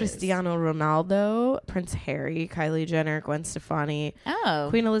 Yes, she is. Cristiano Ronaldo, Prince Harry, Kylie Jenner, Gwen Stefani, Oh,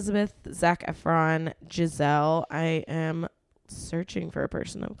 Queen Elizabeth, Zac Efron, Giselle. I am searching for a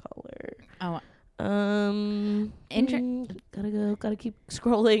person of color. oh, Gotta keep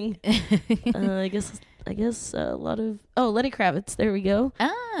scrolling. I guess a lot of Lenny Kravitz. There we go.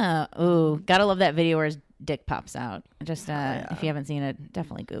 ooh, gotta love that video where his dick pops out. Just if you haven't seen it,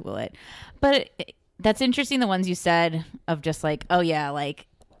 definitely Google it. But that's interesting. The ones you said of just like, oh yeah, like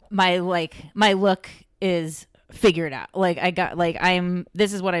my look is figured out. Like I got like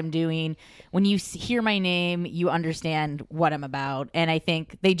this is what I'm doing. When you hear my name, you understand what I'm about. And I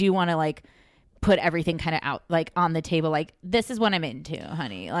think they do want to like put everything kind of out like on the table. Like this is what I'm into,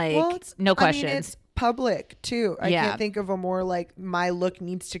 honey. Like no questions. I mean, it's public too. I Yeah. can't think of a more like my look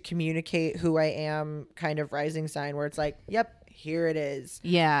needs to communicate who I am kind of rising sign where it's like, yep, here it is.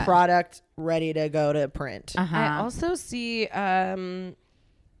 Yeah. Product ready to go to print. Uh-huh. I also see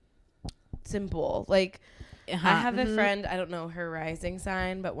simple. Like I have a friend, I don't know her rising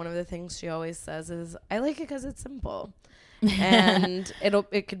sign, but one of the things she always says is, I like it because it's simple. And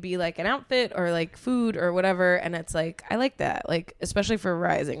it could be like an outfit or like food or whatever, and it's like I like that, like especially for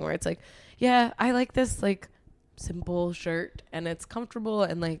rising where it's like, yeah, I like this like simple shirt and it's comfortable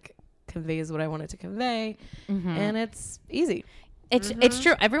and like conveys what I want it to convey, and it's easy. It's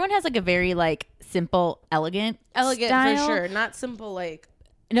true. Everyone has like a very like simple, elegant style. For sure, not simple like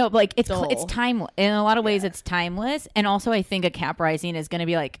No, but like it's Dull. timeless. In a lot of ways, it's timeless. And also, I think a Cap rising is going to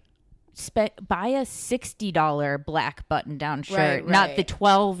be like, buy a $60 black button down shirt, Right, not right. the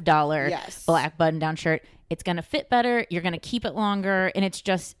 $12 Yes. black button down shirt. It's going to fit better. You're going to keep it longer. And it's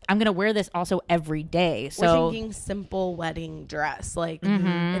just, I'm going to wear this also every day. we're So thinking simple wedding dress. Like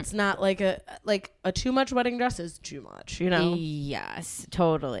it's not like a too much wedding dress is too much, you know. yes,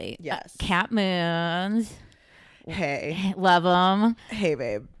 totally. Yes. Cap moons. Hey. Love them. Hey,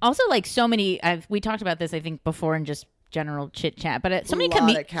 babe. Also, like so many, we talked about this, I think, before in just general chit chat, but so many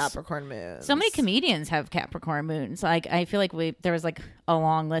lot of Capricorn moons. so many comedians have Capricorn moons. Like I feel like there was like a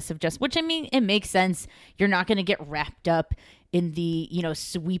long list of just, which I mean, it makes sense. You're not going to get wrapped up in the,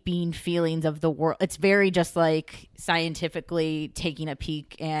 sweeping feelings of the world. It's very just like scientifically taking a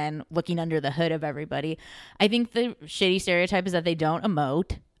peek and looking under the hood of everybody. I think the shitty stereotype is that they don't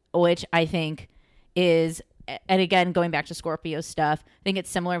emote, which I think is, and again, going back to Scorpio stuff, I think it's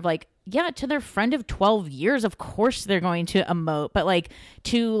similar of like, yeah, to their friend of 12 years, of course they're going to emote, but like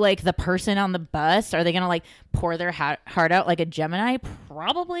to like the person on the bus, are they going to like pour their heart out like a Gemini?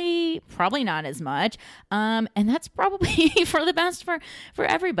 Probably not as much. And that's probably for the best for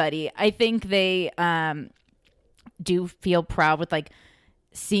everybody. I think they do feel proud with like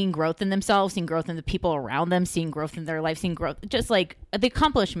seeing growth in themselves, seeing growth in the people around them, seeing growth in their life, seeing growth, just like the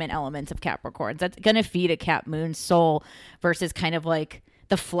accomplishment elements of Capricorns. That's going to feed a Cap moon soul versus kind of like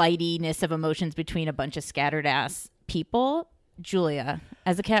the flightiness of emotions between a bunch of scattered ass people. Julia,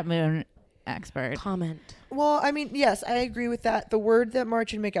 as a Cap moon expert. Comment. Well, I mean, yes, I agree with that. The word that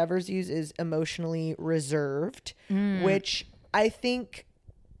March and McEvers use is emotionally reserved, which I think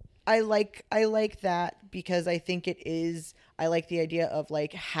I like that because I think I like the idea of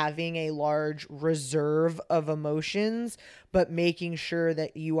like having a large reserve of emotions, but making sure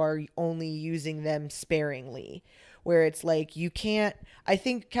that you are only using them sparingly. Where it's like I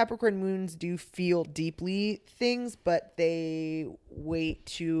think Capricorn moons do feel deeply things, but they wait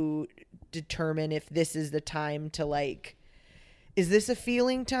to determine if this is the time to like, is this a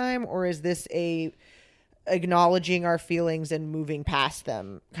feeling time or is this a acknowledging our feelings and moving past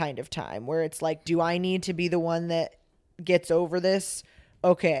them kind of time, where it's like, do I need to be the one that gets over this?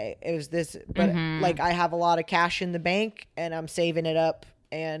 Okay, it was this, but like I have a lot of cash in the bank and I'm saving it up,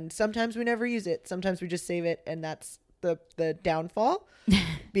 and sometimes we never use it. Sometimes we just save it, and that's the downfall,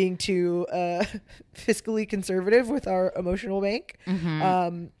 being too fiscally conservative with our emotional bank.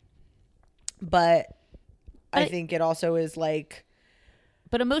 But I think it also is like,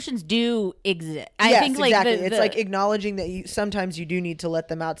 But emotions do exist. yes, I think like exactly. It's like acknowledging that sometimes you do need to let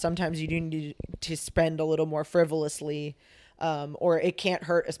them out. Sometimes you do need to spend a little more frivolously, or it can't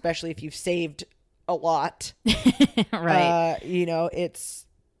hurt, especially if you've saved a lot. right. It's,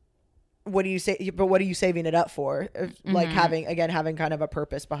 what do you say? But what are you saving it up for? Like having kind of a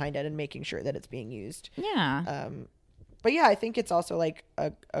purpose behind it and making sure that it's being used. Yeah. But yeah, I think it's also like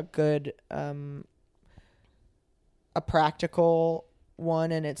a good, a practical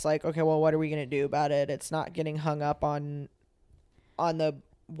one, and it's like, okay, well, what are we going to do about it? It's not getting hung up on the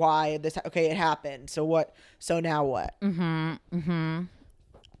why this, okay, it happened. So now what?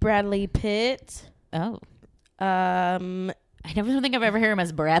 Bradley Pitt. Oh. I I don't think I've ever heard him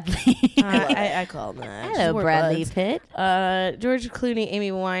as Bradley. I call him that. Hello, We're Bradley buds. Pitt. George Clooney,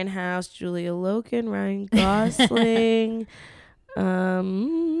 Amy Winehouse, Julia Loken, Ryan Gosling,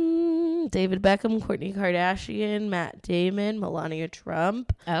 David Beckham, Kourtney Kardashian, Matt Damon, Melania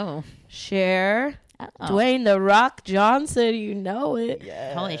Trump, Oh. Cher, Oh. Dwayne The Rock Johnson. You know it.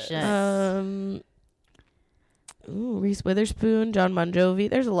 Holy shit. Reese Witherspoon, John Bon Jovi.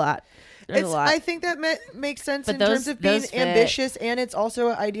 There's a lot. There's a lot. I think that makes sense But in those- terms of being those fit. ambitious, and it's also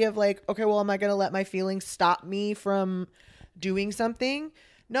an idea of like, okay, well, am I going to let my feelings stop me from doing something?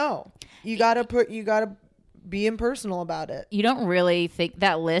 No, you gotta be impersonal about it. You don't really think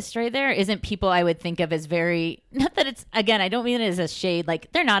that list right there isn't people I would think of as very, not that it's, again, I don't mean it as a shade,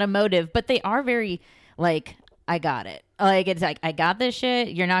 like they're not emotive, but they are very like, I got it. Like, it's like, I got this shit.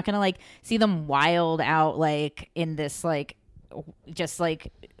 You're not going to like see them wild out like in this like, just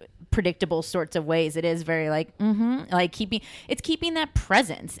like predictable sorts of ways. It is very like, like keeping that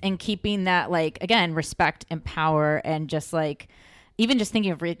presence and keeping that like, again, respect and power, and just like, even just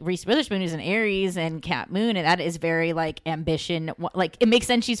thinking of Reese Witherspoon, who's an Aries, and Kat Moon, and that is very like ambition. Like, it makes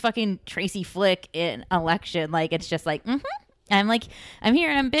sense. She's fucking Tracy Flick in Election. Like, it's just like, I'm like, I'm here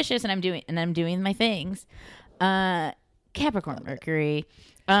and I'm ambitious and I'm doing my things. Capricorn Mercury.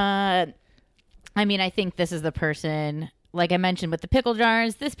 I mean, I think this is the person, like I mentioned with the pickle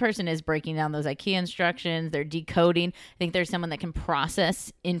jars, this person is breaking down those IKEA instructions. They're decoding. I think there's someone that can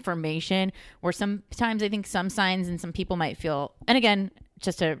process information, where sometimes I think some signs and some people might feel, and again,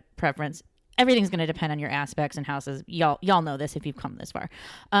 just a preference, everything's going to depend on your aspects and houses. Y'all know this if you've come this far.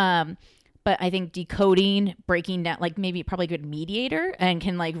 But I think decoding, breaking down, like maybe probably a good mediator and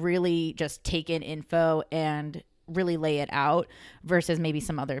can like really just take in info and really lay it out, versus maybe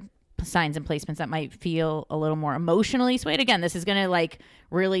some other signs and placements that might feel a little more emotionally swayed. Again, this is going to like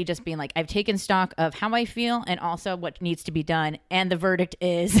really just being like, I've taken stock of how I feel and also what needs to be done. And the verdict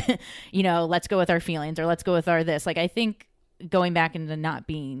is, let's go with our feelings, or let's go with our this. Like, I think going back into not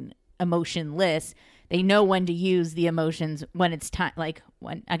being emotionless, they know when to use the emotions when it's time, like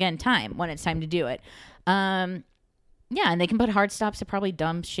when it's time to do it. Yeah, and they can put hard stops to probably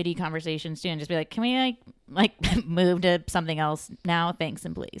dumb, shitty conversations too, and just be like, can we like move to something else now? Thanks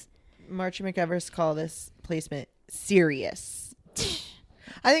and please. Marchie McEvers call this placement serious.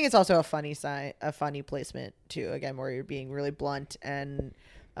 I think it's also a funny placement too. Again, where you're being really blunt and,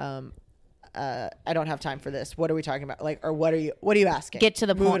 I don't have time for this. What are we talking about? Like, or what are you asking? Get to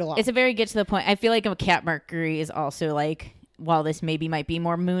the Move point. it along. It's a very get to the point. I feel like a Cat Mercury is also like, while this maybe might be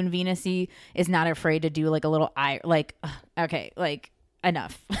more Moon Venus-y, is not afraid to do like a little okay, like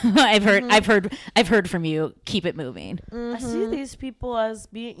enough. I've heard from you. Keep it moving. I see these people as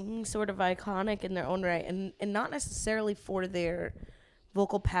being sort of iconic in their own right, and not necessarily for their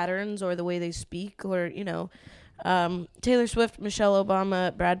vocal patterns or the way they speak, or Taylor Swift, Michelle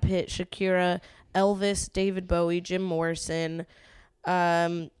Obama, Brad Pitt, Shakira, Elvis, David Bowie, Jim Morrison,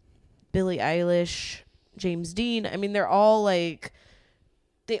 Billie Eilish, James Dean. I mean, they're all like,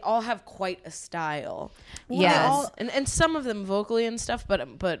 they all have quite a style. Yes. And some of them vocally and stuff,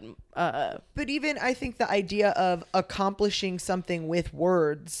 but even I think the idea of accomplishing something with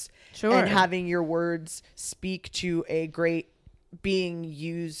words, Sure. and having your words speak to a great being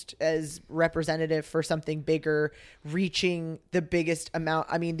used as representative for something bigger, reaching the biggest amount.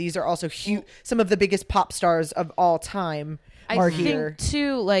 I mean, these are also huge, some of the biggest pop stars of all time. Or think here.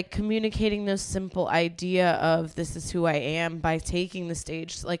 too, like communicating this simple idea of this is who I am by taking the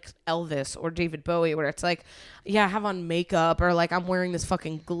stage like Elvis or David Bowie, where it's like, yeah, I have on makeup or like I'm wearing this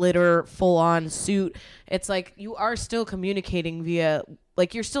fucking glitter full on suit. It's like you are still communicating via,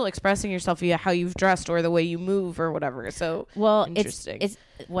 like you're still expressing yourself via how you've dressed or the way you move or whatever. So Well, interesting. it's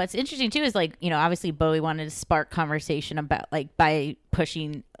what's interesting too is like, you know, obviously Bowie wanted to spark conversation about like by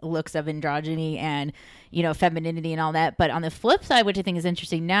pushing looks of androgyny and, you know, femininity and all that. But on the flip side, which I think is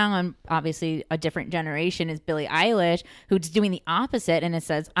interesting now, and obviously a different generation, is Billie Eilish, who's doing the opposite. And it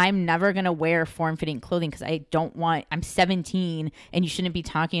says, I'm never going to wear form-fitting clothing because I don't want, I'm 17 and you shouldn't be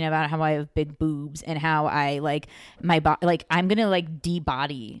talking about how I have big boobs and how I like my body, like I'm going to like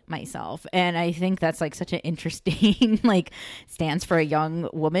de-body myself. And I think that's like such an interesting like stance for a young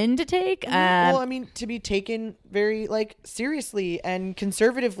woman to take. Well, I mean, to be taken very like seriously and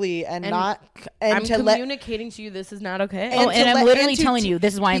conservatively and not and I'm to let communicating to you this is not okay. Oh, to and I'm let- literally to- telling you,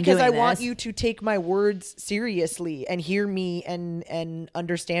 this is why I'm because doing I want this. you to take my words seriously and hear me and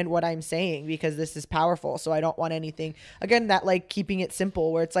understand what I'm saying, because this is powerful. So I don't want anything, again, that like keeping it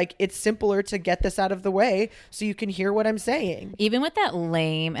simple, where it's like it's simpler to get this out of the way so you can hear what I'm saying. Even with that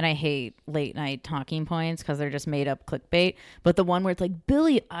lame, and I hate late night talking points because they're just made up clickbait, but the one where it's like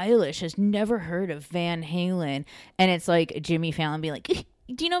Billie Eilish has never heard of Van Halen, and it's like Jimmy Fallon being like,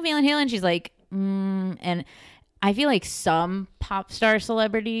 do you know Van Halen? She's like, and I feel like some pop star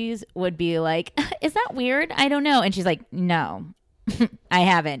celebrities would be like, is that weird? I don't know. And she's like, no. I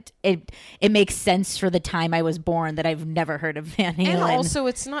haven't. It makes sense for the time I was born that I've never heard of Van Halen. And also,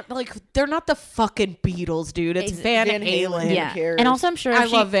 it's not like they're not the fucking Beatles, dude. It's Van Halen. Who yeah. cares? And also, I'm sure if I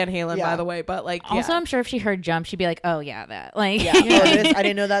she, love Van Halen, Yeah. by the way, but like, also yeah. I'm sure if she heard Jump, she'd be like, oh yeah, that like Yeah, I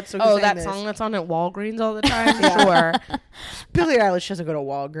didn't know that. So Oh, saying that this. song that's on at Walgreens all the time. Yeah. Sure. Billie Eilish doesn't go to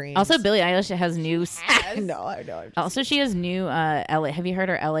Walgreens. Also, Billie Eilish has new. no, I know. Also, she has new. LA. Have you heard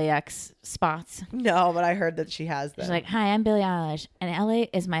her LAX spots? No, but I heard that she has them. She's like, "Hi, I'm Billie Eilish, and LA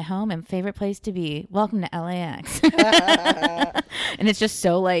is my home and favorite place to be. Welcome to LAX." And it's just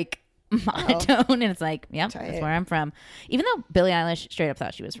so like monotone, and it's like, yep, Tight. that's where I'm from. Even though Billie Eilish straight up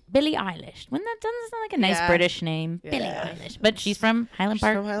thought she was Billie Eilish. Wouldn't that doesn't sound like a nice Yeah. British name, Billie Eilish? But she's from Highland She's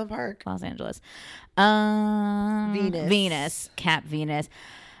Park, from Highland Park. Los Angeles. Venus. Cat Venus.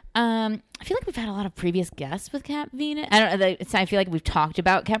 I feel like we've had a lot of previous guests with Cat Venus. I don't know. I feel like we've talked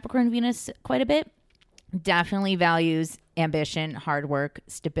about Capricorn Venus quite a bit. Definitely values ambition, hard work,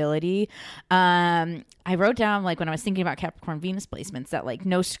 stability. I wrote down, like, when I was thinking about Capricorn Venus placements, that like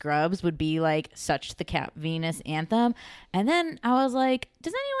no scrubs would be like such the Cap Venus anthem. And then I was like,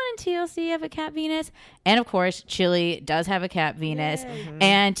 does anyone in TLC have a Cap Venus? And of course, Chili does have a Cap Venus,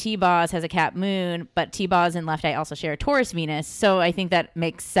 and T-Boz has a Cap Moon, but T-Boz and Left Eye also share a Taurus Venus. So I think that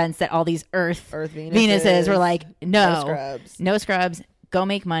makes sense that all these Earth Venuses were like, no scrubs, go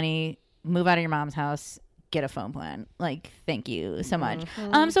make money, move out of your mom's house, get a phone plan. Like, thank you so much.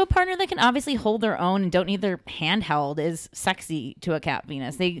 So a partner that can obviously hold their own and don't need their handheld is sexy to a Cap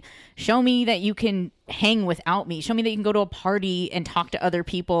Venus. They show me that you can hang without me. Show me that you can go to a party and talk to other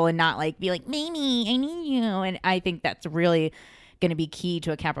people and not like be like, Mamie, I need you. And I think that's really going to be key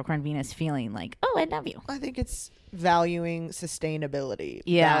to a Capricorn Venus feeling like, oh, I love you. I think it's valuing sustainability.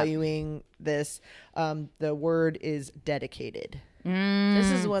 Yeah. Valuing this. The word is dedicated.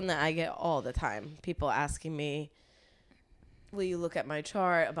 This is one that I get all the time. People asking me, will you look at my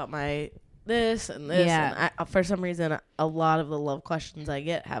chart about my this and this? Yeah. And for some reason, a lot of the love questions I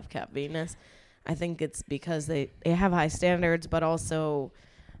get have Cap Venus. I think it's because they have high standards, but also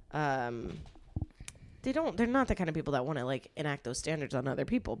they're not the kind of people that want to like enact those standards on other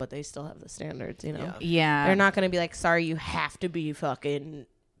people, but they still have the standards, you know? Yeah. They're not going to be like, sorry, you have to be fucking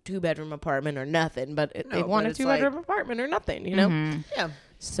 2-bedroom apartment or nothing, but they No, want but a it's 2-bedroom apartment or nothing, you know? Yeah.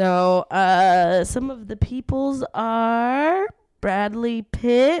 So, some of the peoples are Bradley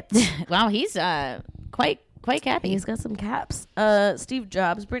Pitt. Wow, he's quite cappy. He's got some caps. Steve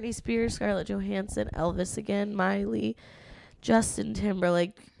Jobs, Britney Spears, Scarlett Johansson, Elvis again, Miley, Justin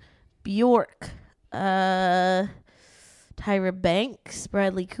Timberlake, Bjork, Tyra Banks,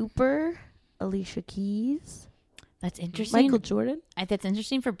 Bradley Cooper, Alicia Keys, That's interesting. Michael Jordan. That's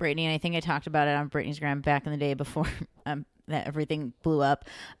interesting for Britney, and I think I talked about it on Britney's Gram back in the day before that everything blew up.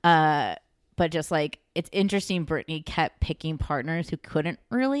 But just like, it's interesting, Britney kept picking partners who couldn't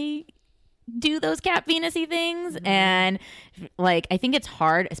really do those Cap Venus-y things. And like, I think it's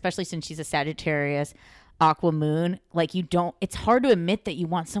hard, especially since she's a Sagittarius Aqua Moon. Like, it's hard to admit that you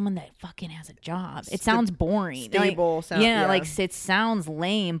want someone that fucking has a job. It sounds boring. Stable. Like, yeah, like it sounds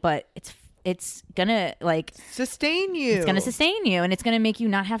lame, but it's it's gonna like sustain you. It's gonna sustain you, and it's gonna make you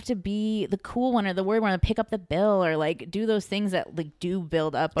not have to be the cool one or the weird one to pick up the bill or like do those things that like do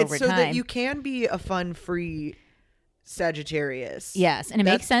build up over so time. that you can be a fun, free Sagittarius. Yes, and it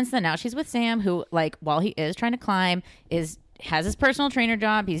makes sense that now she's with Sam, who like while he is trying to climb, has his personal trainer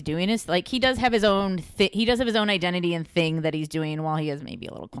job. He's doing his like he does have his own he does have his own identity and thing that he's doing while he is maybe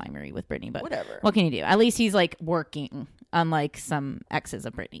a little climbery with Brittany. But whatever. What can you do? At least he's like working, unlike some exes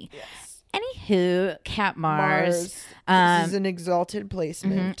of Brittany. Yes. Anywho, Cat Mars. This is an exalted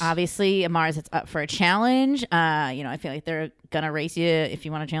placement. Obviously, Mars is up for a challenge. I feel like they're gonna race you if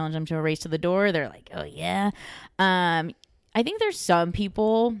you want to challenge them to a race to the door. They're like, oh yeah. I think there's some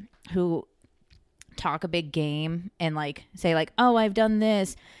people who talk a big game and like say like, oh, I've done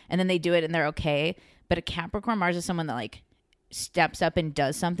this, and then they do it and they're okay. But a Capricorn Mars is someone that like steps up and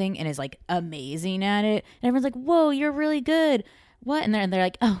does something and is like amazing at it, and everyone's like, whoa, you're really good. What? And they're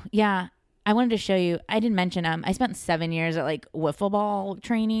like, oh yeah, I wanted to show you. I didn't mention I spent 7 years at like wiffle ball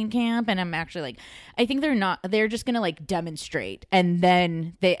training camp, and I'm actually like, I think they're just gonna like demonstrate, and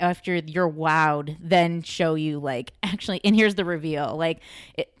then they, after you're wowed, then show you like actually, and here's the reveal, like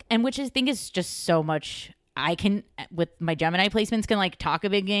and which I think is just so much. I can, with my Gemini placements, can like talk a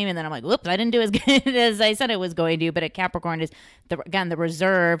big game, and then I'm like, whoops, I didn't do as good as I said I was going to. But at Capricorn is the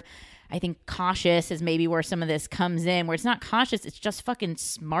reserve. I think cautious is maybe where some of this comes in, where it's not cautious, it's just fucking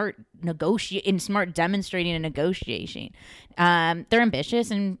smart smart demonstrating and negotiating. They're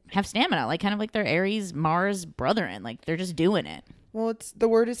ambitious and have stamina, like kind of like their Aries Mars brethren. Like they're just doing it. Well, the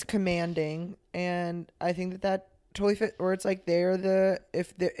word is commanding, and I think that totally fit. Or it's like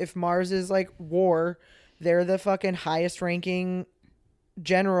if Mars is like war, they're the fucking highest ranking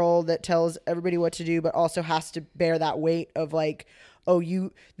general that tells everybody what to do, but also has to bear that weight of like,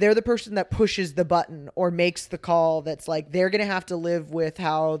 they're the person that pushes the button or makes the call. That's like, they're going to have to live with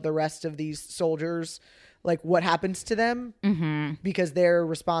how the rest of these soldiers, like what happens to them, because they're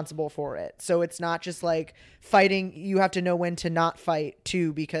responsible for it. So it's not just like fighting. You have to know when to not fight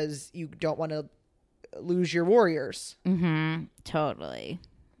too, because you don't want to lose your warriors. Totally.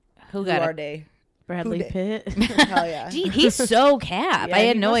 Who are they? Bradley Pitt. Hell yeah. Gee, he's so Cap. Yeah, I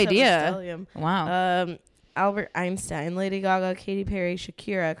had he no must have a idea. stellium. Wow. Albert Einstein, Lady Gaga, Katy Perry,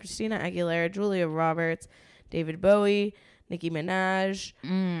 Shakira, Christina Aguilera, Julia Roberts, David Bowie, Nicki Minaj,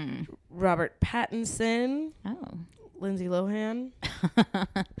 Robert Pattinson, Lindsay Lohan,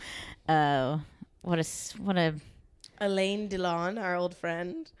 what a Alain Delon, our old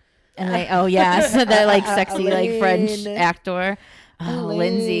friend. oh yeah, so that like sexy like French Elaine. actor. Oh,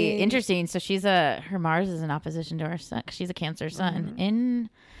 Lindsay, Elaine. interesting. So her Mars is in opposition to her sun. She's a Cancer sun.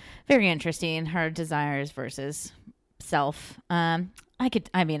 Very interesting. Her desires versus self. I'd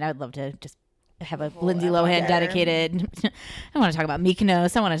love to just have a Lindsay Lohan dedicated. I want to talk about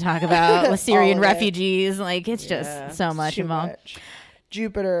Mykonos. I want to talk about Syrian refugees. Like it's just so much Too involved. much.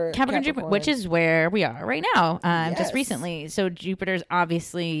 Jupiter, Jupiter, which is where we are right now, just Yes. recently. So Jupiter's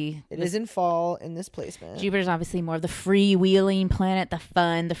obviously it is in fall in this placement. Jupiter's obviously more of the freewheeling planet, the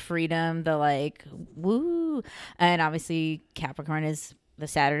fun, the freedom, the like woo, and obviously Capricorn is the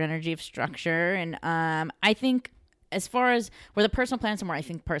Saturn energy of structure. And I think as far as where the personal planets are more, I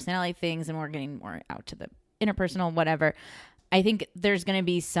think personality things, and we're getting more out to the interpersonal, whatever. I think there's going to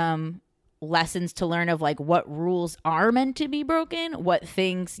be some lessons to learn of like what rules are meant to be broken, what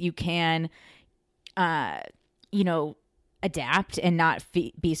things you can, adapt and not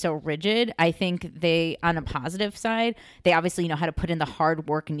be so rigid. I think they, on a positive side, they obviously know how to put in the hard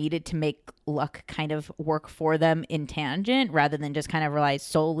work needed to make luck kind of work for them in tangent, rather than just kind of rely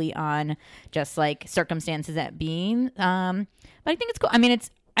solely on just like circumstances at being. But I think it's cool. I mean,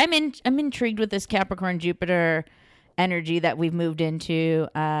 I'm intrigued with this Capricorn Jupiter energy that we've moved into.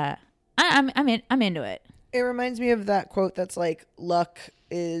 I'm into it. It reminds me of that quote that's like, luck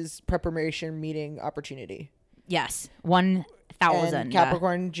is preparation meeting opportunity. Yes, 1,000. And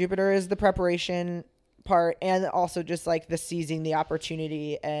Capricorn Jupiter is the preparation part, and also just like the seizing the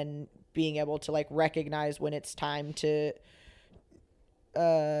opportunity and being able to like recognize when it's time to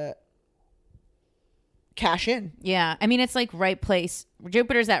cash in. Yeah, I mean, it's like right place.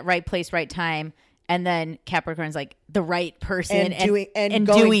 Jupiter's at right place, right time. And then Capricorn's like the right person and doing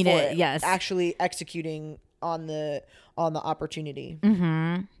doing for it. Yes, actually executing on the opportunity.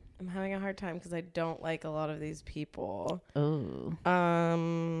 Mm-hmm. I'm having a hard time because I don't like a lot of these people. Oh,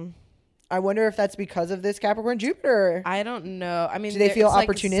 I wonder if that's because of this Capricorn Jupiter. I don't know. I mean, Do they feel it's like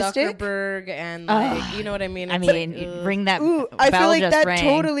opportunistic? Zuckerberg and like, you know what I mean? I It's mean, like, ugh. ring that. Ooh, I bell feel like just that rang.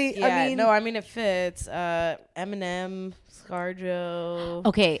 totally. Yeah, I mean, it fits. Eminem, ScarJo.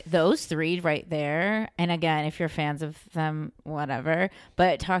 Okay, those three right there. And again, if you're fans of them, whatever.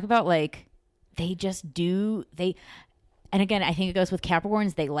 But talk about like they just do and again, I think it goes with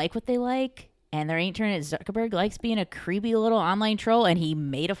Capricorns. They like what they like, and there ain't turning it. Zuckerberg likes being a creepy little online troll, and he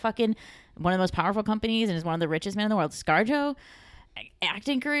made a fucking one of the most powerful companies and is one of the richest men in the world. ScarJo,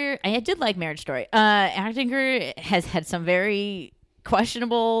 acting career. I did like Marriage Story. Acting career has had some very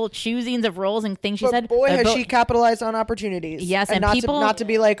questionable choosings of roles and things she But said. boy, has she capitalized on opportunities. Yes, and not people- not to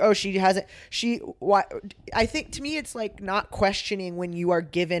be like, oh, she hasn't. Why? I think to me, it's like not questioning when you are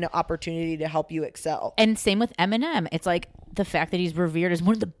given an opportunity to help you excel. And same with Eminem. It's like the fact that he's revered as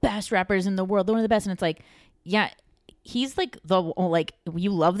one of the best rappers in the world, one of the best, and it's like, yeah, he's like you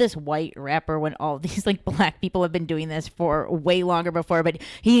love this white rapper when all these like black people have been doing this for way longer before, but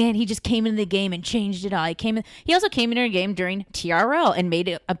he just came into the game and changed it all. He also came into the game during TRL and made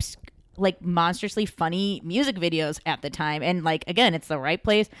it like monstrously funny music videos at the time, and like again, it's the right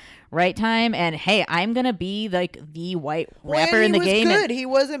place, right time, and hey, I'm gonna be like the white rapper in the game. He was good. He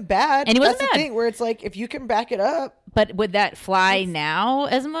wasn't bad. And he wasn't That's bad. the thing where it's like if you can back it up. But would that fly now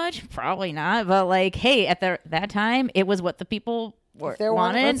as much? Probably not. But like, hey, at that time, it was what the people they're wanting-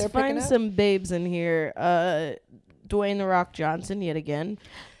 wanted. they're Let's find picking up. some babes in here. Dwayne The Rock Johnson yet again.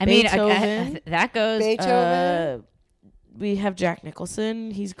 I mean, Beethoven. that goes. Beethoven. We have Jack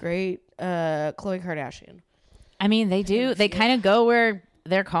Nicholson. He's great. Khloe Kardashian. I mean, they do. They kind of go where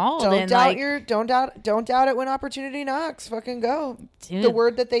they're called. Don't and doubt like, don't doubt it when opportunity knocks. Fucking go. dude, The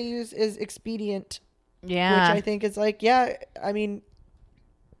word that they use is expedient, yeah. which I think is like, yeah. I mean,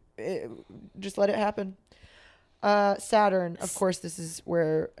 just let it happen. Saturn, of course, this is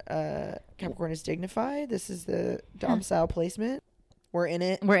where Capricorn is dignified. This is the domicile placement. We're in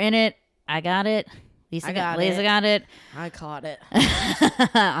it. We're in it. I got it. Lisa got it. I caught it.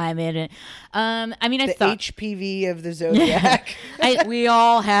 I'm in it. I mean, I The thought HPV of the zodiac. We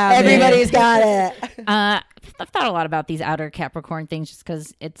all have Everybody's got it. I've thought a lot about these outer Capricorn things just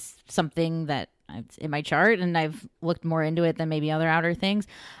because it's something that it's in my chart and I've looked more into it than maybe other outer things.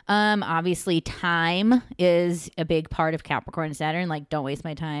 Obviously, time is a big part of Capricorn and Saturn. Like, don't waste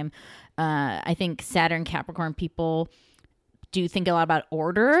my time. I think Saturn Capricorn people do think a lot about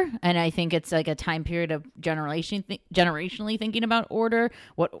order, and I think it's like a time period of generationally thinking about order,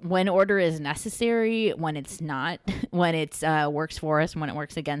 when order is necessary, when it's not, when it's works for us, when it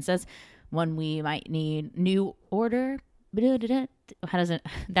works against us, when we might need new order. How does it?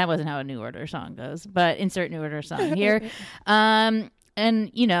 That wasn't how a New Order song goes, but insert New Order song here. And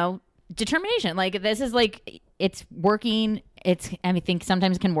determination. Like, this is like, it's working. I think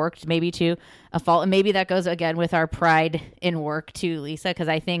sometimes can work maybe to a fault, and maybe that goes again with our pride in work too, Lisa. Because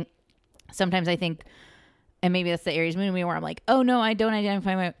sometimes I think, and maybe that's the Aries moon in me where I'm like, oh no, I don't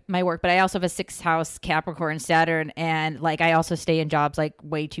identify my work, but I also have a 6th house Capricorn Saturn, and like I also stay in jobs like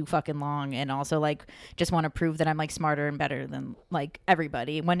way too fucking long, and also like just want to prove that I'm like smarter and better than like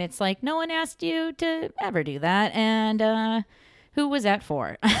everybody. When it's like no one asked you to ever do that, and who was that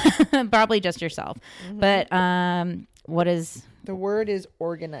for? Probably just yourself. Mm-hmm. But what is The word is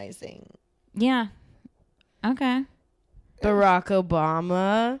organizing. yeah? Okay. Barack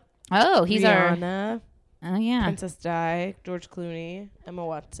Obama. Oh, he's our. Rihanna. Oh yeah. Princess Di, George Clooney, Emma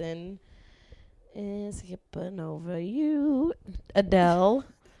Watson, skipping over you, Adele,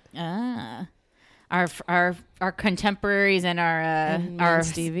 Our contemporaries and and our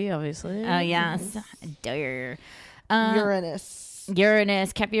Stevie, obviously. Oh yes, Dare. Uranus.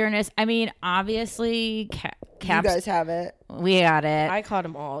 Cap Uranus. I mean, obviously, You Caps. guys have it. We got it. I caught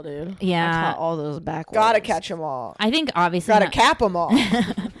them all, dude. Yeah. I caught all those backwards. Gotta catch them all. I think obviously Gotta not- cap them all.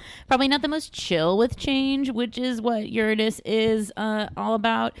 probably not the most chill with change, which is what Uranus is all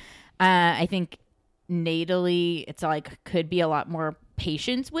about. I think natally, it's like could be a lot more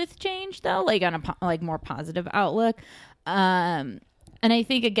patience with change, though, like on a more positive outlook. And I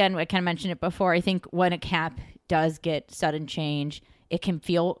think again, I kind of mentioned it before. I think when a Cap does get sudden change, it can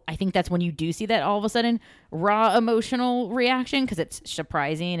feel, I think that's when you do see that all of a sudden raw emotional reaction, because it's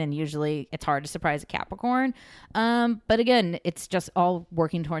surprising, and usually it's hard to surprise a Capricorn. But again, it's just all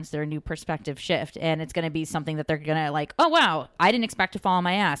working towards their new perspective shift, and it's going to be something that they're going to like, oh wow, I didn't expect to fall on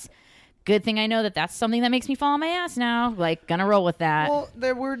my ass. Good thing I know that that's something that makes me fall on my ass now. Like, gonna roll with that. Well,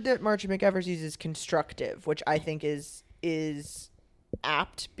 the word that Marcia McEvers uses is constructive, which I think is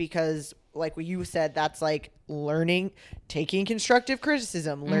apt, because like what you said, that's like learning, taking constructive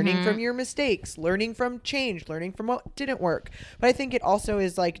criticism, learning from your mistakes, learning from change, learning from what didn't work. But I think it also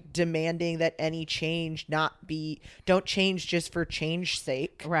is like demanding that any change don't change just for change's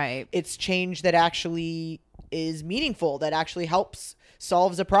sake. Right. It's change that actually is meaningful, that actually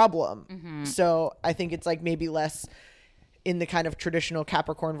solves a problem. So I think it's like maybe less in the kind of traditional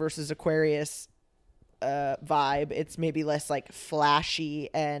Capricorn versus Aquarius vibe. It's maybe less like flashy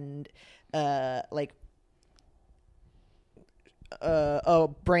and like a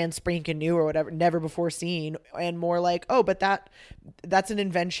brand spanking new or whatever, never before seen, and more like, oh, but that's an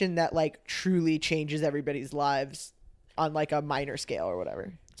invention that like truly changes everybody's lives on like a minor scale or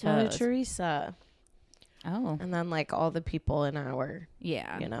whatever. Mother Teresa. Oh, And then like all the people in our,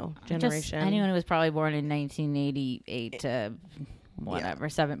 yeah. generation. Just anyone who was probably born in 1988 to whatever,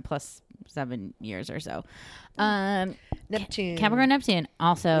 7 years or so. Neptune. Capricorn Neptune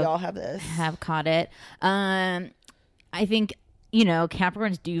also We all have this. have caught it. I think,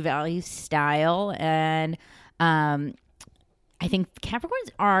 Capricorns do value style, and I think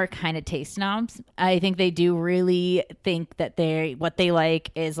Capricorns are kind of taste snobs. I think they do really think that what they like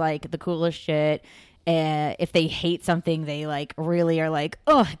is like the coolest shit. If they hate something, they like really are like,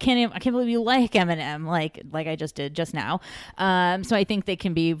 oh, I can't believe you like Eminem, like I just did just now. So I think they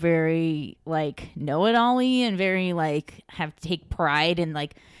can be very like know-it-all-y and very like have to take pride in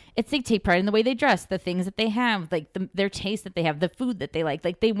like. They take pride in the way they dress, the things that they have, like their taste that they have, the food that they like.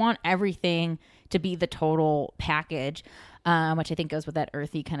 Like they want everything to be the total package, which I think goes with that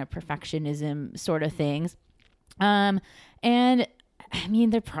earthy kind of perfectionism sort of things. And I mean,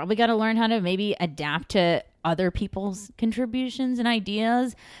 they're probably got to learn how to maybe adapt to other people's contributions and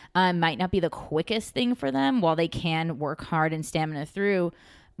ideas. Might not be the quickest thing for them, while they can work hard and stamina through.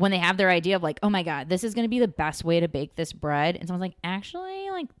 When they have their idea of like, oh my God, this is going to be the best way to bake this bread. And someone's like,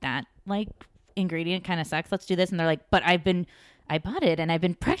 actually, like that, like ingredient kind of sucks. Let's do this. And they're like, but I bought it and I've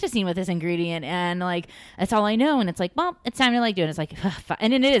been practicing with this ingredient and like, that's all I know. And it's like, well, it's time to like do it. It's like,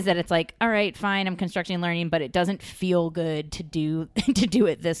 and it is that it's like, all right, fine. I'm constructing and learning, but it doesn't feel good to do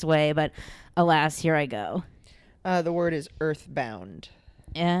it this way. But alas, here I go. The word is earthbound.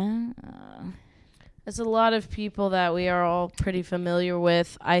 Yeah. There's a lot of people that we are all pretty familiar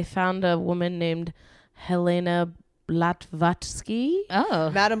with. I found a woman named Helena Blavatsky. Oh.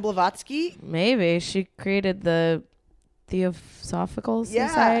 Madame Blavatsky. Maybe she created the Theosophical Yeah.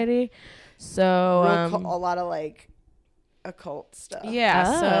 Society. So A lot of like occult stuff. yeah,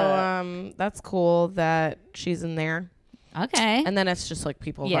 Oh. so that's cool that she's in there. Okay. And then it's just like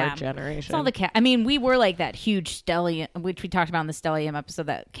people of Yeah. our generation. It's all the I mean, we were like that huge stellium, which we talked about in the stellium episode,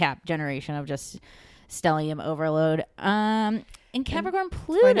 that Cap generation of just stellium overload. And Capricorn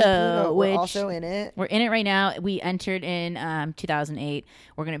Pluto, We're which also in it. we're in it right now. We entered in 2008.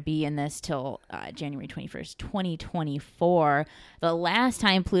 We're going to be in this till January 21st, 2024. The last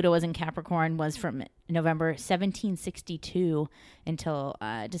time Pluto was in Capricorn was from November 1762 until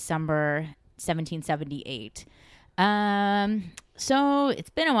December 1778. So it's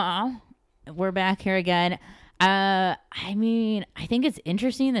been a while. We're back here again. I mean, I think it's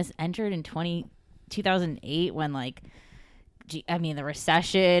interesting. This entered in 2008 when like, the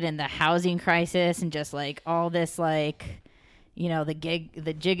recession and the housing crisis and just like all this, like,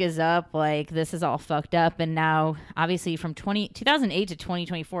 the jig is up, like this is all fucked up. And now obviously from 2008 to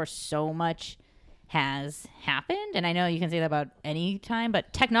 2024, so much has happened. And I know you can say that about any time,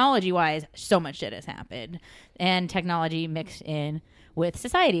 but technology wise, so much shit has happened, and technology mixed in with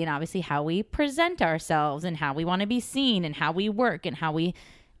society and obviously how we present ourselves and how we want to be seen and how we work and how we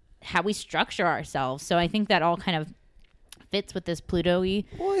structure ourselves. So I think that all kind of fits with this Pluto-y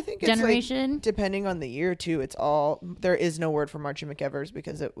Well, I think generation. it's like, depending on the year too. It's all, there is no word for Marchie McEvers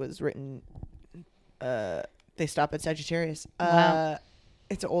because it was written. They stop at Sagittarius. Wow.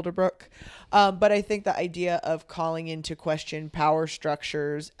 It's an older book, but I think the idea of calling into question power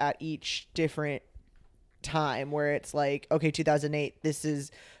structures at each different time, where it's like, okay, 2008, this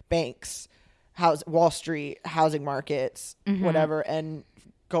is banks, Wall Street, housing markets, whatever, and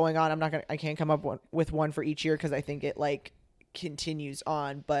going on. I can't come up with one for each year because I think it like continues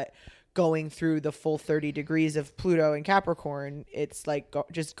on, but going through the full 30 degrees of Pluto and Capricorn, it's like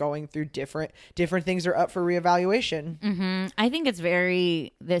just going through different things are up for reevaluation. I think it's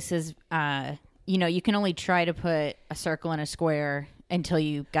this is, you can only try to put a circle in a square until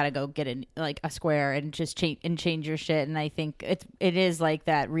you got to go get a square and just change your shit. And I think it is like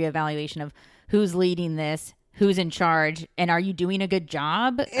that reevaluation of who's leading this, who's in charge, and are you doing a good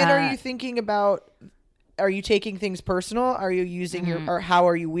job? And are you thinking about, are you taking things personal? Are you using or how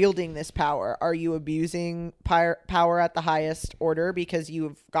are you wielding this power? Are you abusing power at the highest order because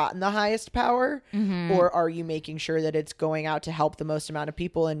you've gotten the highest power? Or are you making sure that it's going out to help the most amount of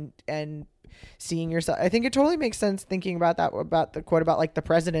people and seeing yourself? I think it totally makes sense thinking about that, about the quote about like the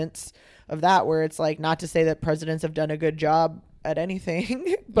presidents of that, where it's like, not to say that presidents have done a good job at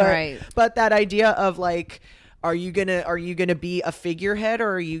anything, but that idea of like, are you gonna be a figurehead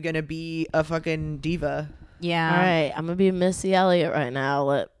or are you gonna be a fucking diva? Yeah. All right, I'm gonna be Missy Elliott right now.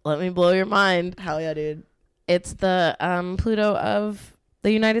 Let me blow your mind. Hell yeah, dude. It's the Pluto of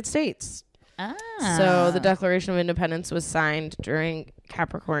the United States. Ah. So the Declaration of Independence was signed during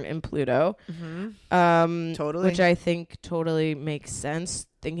Capricorn and Pluto. Totally. Which I think totally makes sense,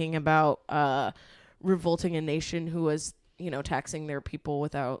 thinking about revolting a nation who was, taxing their people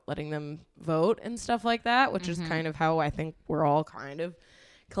without letting them vote and stuff like that, which is kind of how I think we're all kind of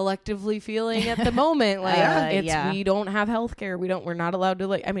collectively feeling at the moment. Like we don't have health care. We're not allowed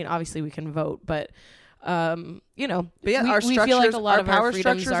to obviously we can vote, but but yeah, we our feel structures, like a lot our of power our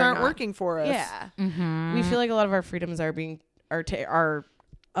freedoms structures aren't not working for us. Yeah. We feel like a lot of our freedoms are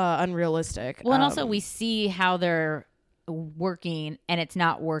unrealistic. Well, and also we see how they're working and it's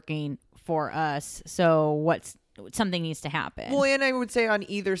not working for us. So something needs to happen. Well, and I would say on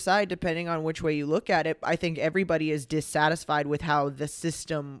either side, depending on which way you look at it, I think everybody is dissatisfied with how the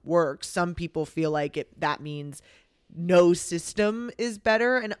system works. Some people feel like that means no system is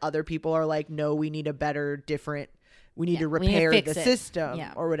better, and other people are like, no, we need a better, different, we need to repair the system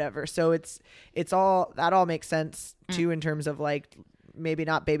or whatever. So it's all, that all makes sense too, in terms of like, maybe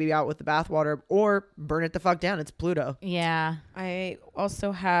not baby out with the bathwater, or burn it the fuck down. It's Pluto. Yeah. I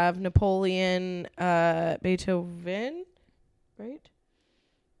also have Napoleon, Beethoven, right?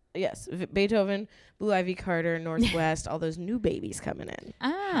 Yes, Beethoven, Blue Ivy Carter, Northwest, all those new babies coming in.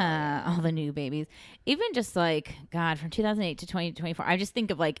 All the new babies. Even just like, God, from 2008 to 2024, I just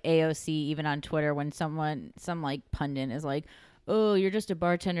think of like AOC even on Twitter when some like pundit is like, oh, you're just a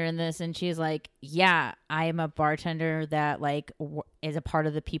bartender in this. And she's like, yeah, I am a bartender that like is a part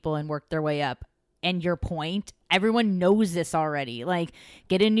of the people and worked their way up. And your point, everyone knows this already. Like,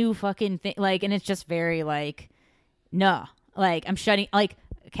 get a new fucking thing. Like, and it's just very like, no, like I'm shutting, like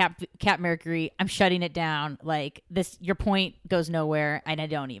Cap Mercury, I'm shutting it down. Like this, your point goes nowhere and I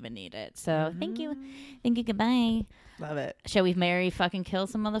don't even need it. So thank you. Goodbye. Love it. Shall we marry, fucking kill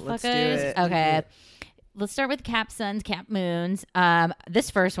some motherfuckers? Let's do it. Okay. Let's start with Cap Suns, Cap Moons.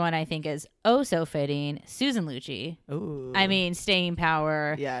 This first one I think is oh so fitting. Susan Lucci. Ooh. I mean, staying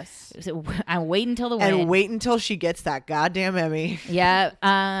power. Yes. So, I'm waiting until the win. And wait until she gets that goddamn Emmy.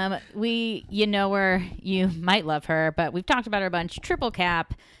 Yeah. You know her. You might love her, but we've talked about her a bunch. Triple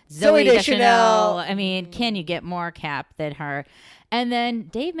Cap. Zooey Deschanel. I mean, can you get more Cap than her? And then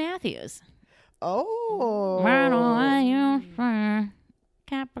Dave Matthews. Oh.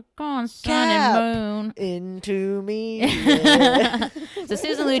 Capricorn, sun and moon. Into me. Yeah. So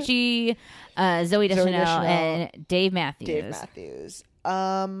Susan Lucci, Zooey Deschanel, and Dave Matthews. Dave Matthews.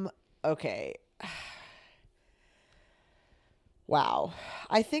 Okay. Wow.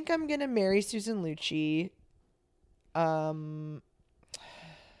 I think I'm gonna marry Susan Lucci. I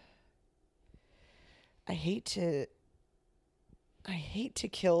hate to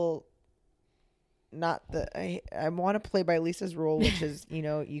kill. Not the I want to play by Lisa's rule, which is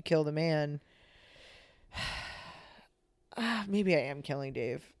you kill the man. Maybe I am killing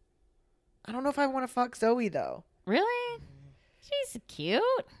Dave. I don't know if I want to fuck Zooey though. Really? She's cute.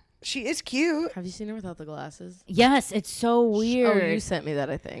 She is cute. Have you seen her without the glasses? Yes, it's so weird. Oh, you sent me that,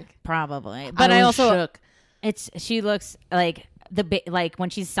 I think. Probably, but I was also shook. She looks like like when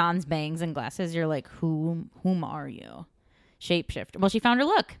she's sans bangs and glasses. You're like, whom are you? Shapeshifter. Well, she found her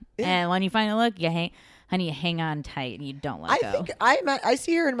look, and when you find a look, you hang on tight and you don't let go. I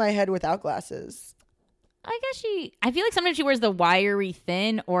see her in my head without glasses. I guess I feel like sometimes she wears the wiry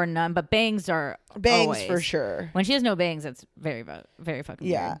thin or none, but bangs are always. For sure. When she has no bangs, that's very, very fucking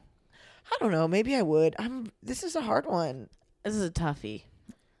weird. I don't know. Maybe I would. This is a hard one. This is a toughie.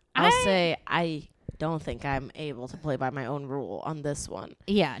 I'll say I don't think I'm able to play by my own rule on this one.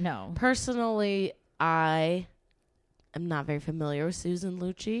 Yeah, no. Personally, I am not very familiar with Susan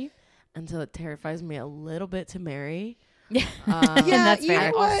Lucci, and so it terrifies me a little bit to marry. Yeah, that's fair.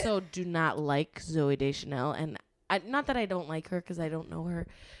 I also do not like Zooey Deschanel, and not that I don't like her because I don't know her,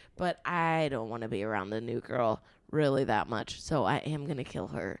 but I don't want to be around the new girl really that much. So I am going to kill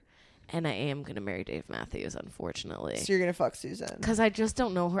her, and I am going to marry Dave Matthews, unfortunately. So you're going to fuck Susan. Because I just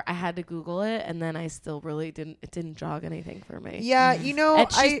don't know her. I had to Google it, and then I still really it didn't jog anything for me. Yeah,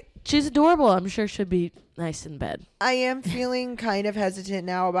 she's adorable. I'm sure she'll be nice in bed. I am feeling kind of hesitant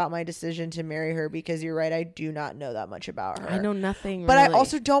now about my decision to marry her because you're right. I do not know that much about her. I know nothing. But really. I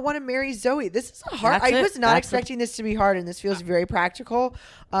also don't want to marry Zooey. This is hard. I was not expecting this to be hard, and this feels very practical.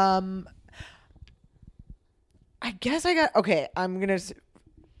 I guess okay, I'm going to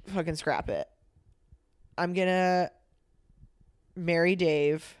fucking scrap it. I'm going to marry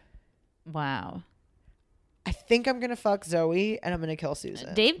Dave. Wow. I think I'm gonna fuck Zooey and I'm gonna kill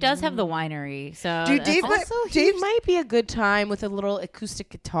Susan. Dave does have the winery, so dude, Dave might be a good time with a little acoustic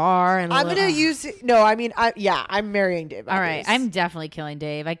guitar and. I'm marrying Dave. All right, I'm definitely killing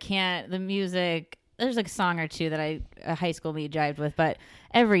Dave. I can't. The music. there's like a song or two that a high school me jived with, but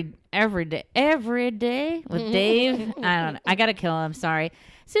every day with Dave, I don't know. I gotta kill him. Sorry,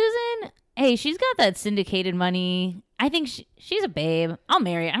 Susan. Hey, she's got that syndicated money. I think she's a babe. I'll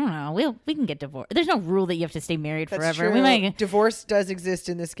marry her. I don't know. We can get divorced. There's no rule that you have to stay married That's forever. true. We might Divorce does exist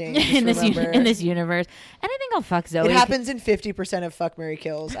in this game. in this remember. in this universe, and I think I'll fuck Zoe. It happens in 50% of fuck, marry,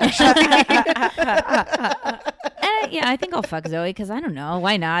 kills. Actually, Yeah, I think I'll fuck Zoe because I don't know.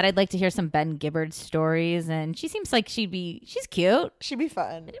 Why not? I'd like to hear some Ben Gibbard stories, and she seems like she's cute. she'd be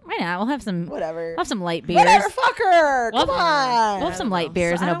fun. Why not? We'll have some Whatever. We'll have some light beers. Whatever, fuck her. We'll Come have- on. we'll have some light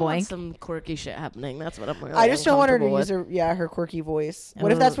beers I and a don't want boink. some quirky shit happening. That's what I'm really I just don't want her to uncomfortable use her quirky voice.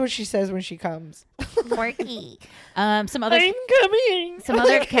 What if that's what she says when she comes? Quirky. Some other coming. some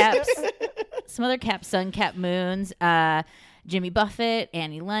other caps, sun cap moons. Jimmy Buffett,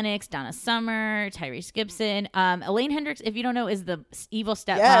 Annie Lennox, Donna Summer, Tyrese Gibson. Elaine Hendricks, if you don't know, is the evil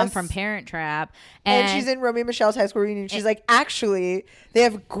stepmom Yes. from Parent Trap. And she's in Romeo and Michelle's high school reunion. She's like, actually, they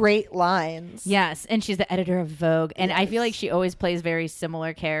have great lines. Yes, and she's the editor of Vogue. And I feel like she always plays very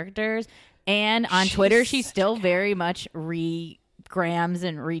similar characters. And on Twitter, she still very much grams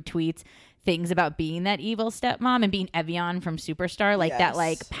and retweets things about being that evil stepmom and being Evian from Superstar, like that,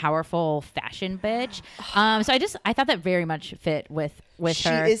 like powerful fashion bitch. So I thought that very much fit with her. She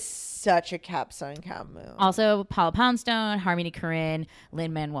is such a cap son cap moon. Also, Paula Poundstone, Harmony Korine,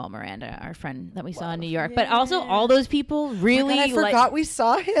 Lin-Manuel Miranda, our friend that we saw in New York. But also, all those people really I like. forgot we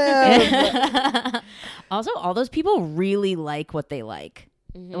saw him. Also, all those people really like what they like.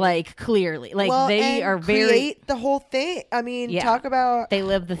 Like clearly, like Well, they and are very. create the whole thing. I mean, Yeah. talk about. They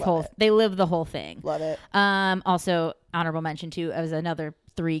live the whole. They live the whole thing. Love it. Also, honorable mention too as another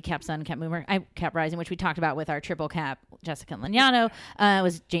 3 Cap Sun Cap Moon Cap Rising, which we talked about with our triple cap Jessica Lignano,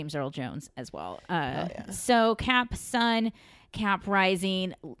 was James Earl Jones as well. So Cap Sun, Cap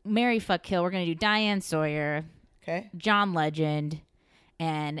Rising, Mary Fuck Kill. We're gonna do Diane Sawyer, Okay. John Legend,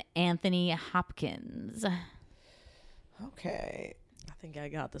 and Anthony Hopkins. Okay. I think I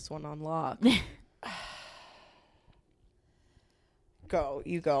got this one on lock. Go.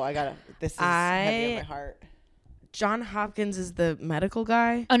 You go. I gotta. This is heavy on my heart. John Hopkins is the medical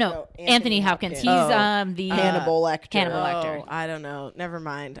guy. Oh no, No, Anthony Hopkins. He's Hopkins. the Hannibal Lecter. Hannibal Lecter. Oh, I don't know. Never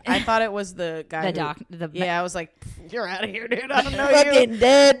mind. I thought it was the guy. Yeah, I was like, "You're out of here, dude. I don't know you." Fucking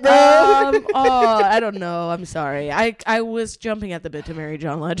dead, bro. I don't know. I'm sorry. I was jumping at the bit to marry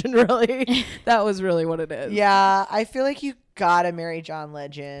John Legend. Really, that was really what it is. Yeah, I feel like you gotta marry John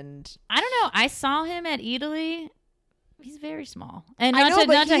Legend. I don't know. I saw him at Italy. He's very small, and I not know, to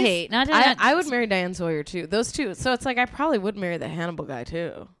but not to he's- hate. Not to. I would marry Diane Sawyer too. Those two. So it's like I probably would marry the Hannibal guy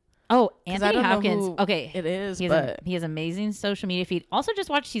too. Oh, 'Cause I Anthony don't know Hopkins. who Okay, it is, He has, but he has amazing social media feed. Also,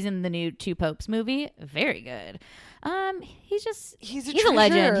 just watched. He's in the new Two Popes movie. Very good. He's a legend.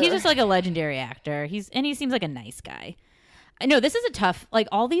 treasure. He's just like a legendary actor. He seems like a nice guy. I know this is a tough. Like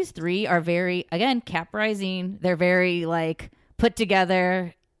all these 3 are very Cap Rising. They're very like put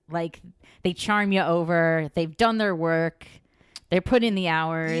together. Like they charm you over. They've done their work. They put in the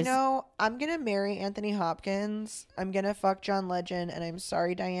hours. You know, I'm gonna marry Anthony Hopkins. I'm gonna fuck John Legend, and I'm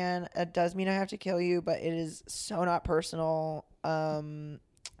sorry, Diane. It does mean I have to kill you, but it is so not personal. I'm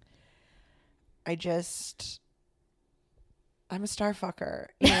a star fucker.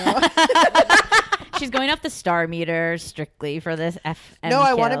 You know? She's going off the star meter strictly for this FM. No,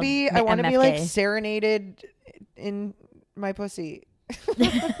 I want to kill. be. I want to be like MFK. serenaded in my pussy.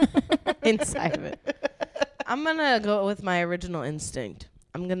 inside of it. I'm gonna go with my original instinct.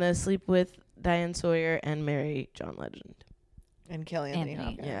 I'm gonna sleep with Diane Sawyer and marry John Legend. And kill Anthony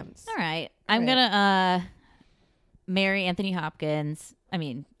Hopkins. Yeah. All right. I'm gonna marry Anthony Hopkins. I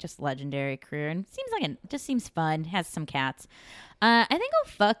mean, just legendary career, and just seems fun. Has some cats. I think I'll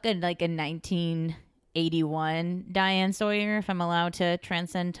fuck a 1981 Diane Sawyer if I'm allowed to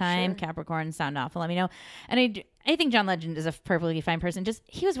transcend time. Sure. Capricorn, sound off. Let me know. And I think John Legend is a perfectly fine person. Just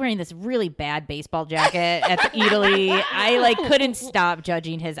he was wearing this really bad baseball jacket at Italy. I couldn't stop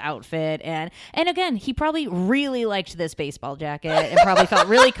judging his outfit, and again, he probably really liked this baseball jacket and probably felt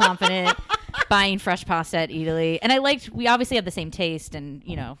really confident buying fresh pasta at Italy. And we obviously have the same taste and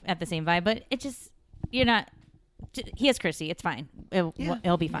at the same vibe, but it just he has Chrissy. It's fine.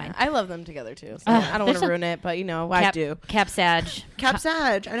 It'll be fine. I love them together too. So I don't want to ruin it, but I do. Cap Sag. Cap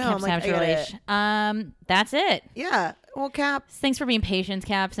Sag. I know. Cap I'm like, I Sag get relation. it. That's it. Yeah. Well, Cap. Thanks for being patient,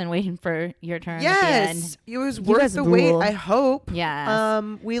 Caps, and waiting for your turn Yes, at the end. it was You worth guys the wait. rule. I hope. Yes.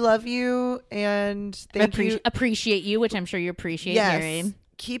 We love you and thank you. Appreciate you, which I'm sure you appreciate hearing.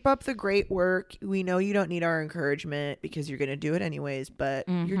 Keep up the great work. We know you don't need our encouragement because you're going to do it anyways, but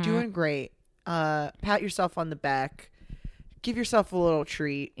you're doing great. Pat yourself on the back. Give yourself a little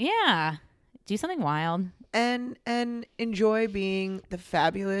treat. Yeah. Do something wild. And enjoy being the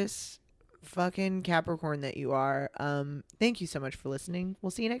fabulous fucking Capricorn that you are. Thank you so much for listening.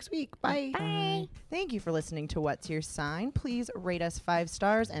 We'll see you next week. Bye. Bye. Thank you for listening to What's Your Sign. Please rate us 5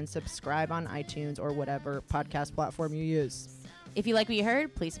 stars and subscribe on iTunes or whatever podcast platform you use. If you like what you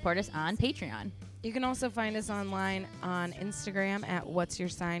heard, please support us on Patreon. You can also find us online on Instagram at What's Your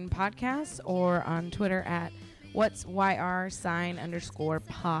Sign Podcast or on Twitter at What's YR sign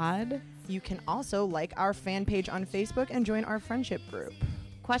 _pod. You can also like our fan page on Facebook and join our friendship group.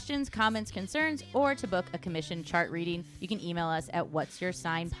 Questions, comments, concerns, or to book a commissioned chart reading, you can email us at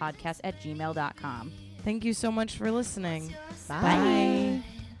what'syoursignpodcast@gmail.com. Thank you so much for listening. Bye. Bye.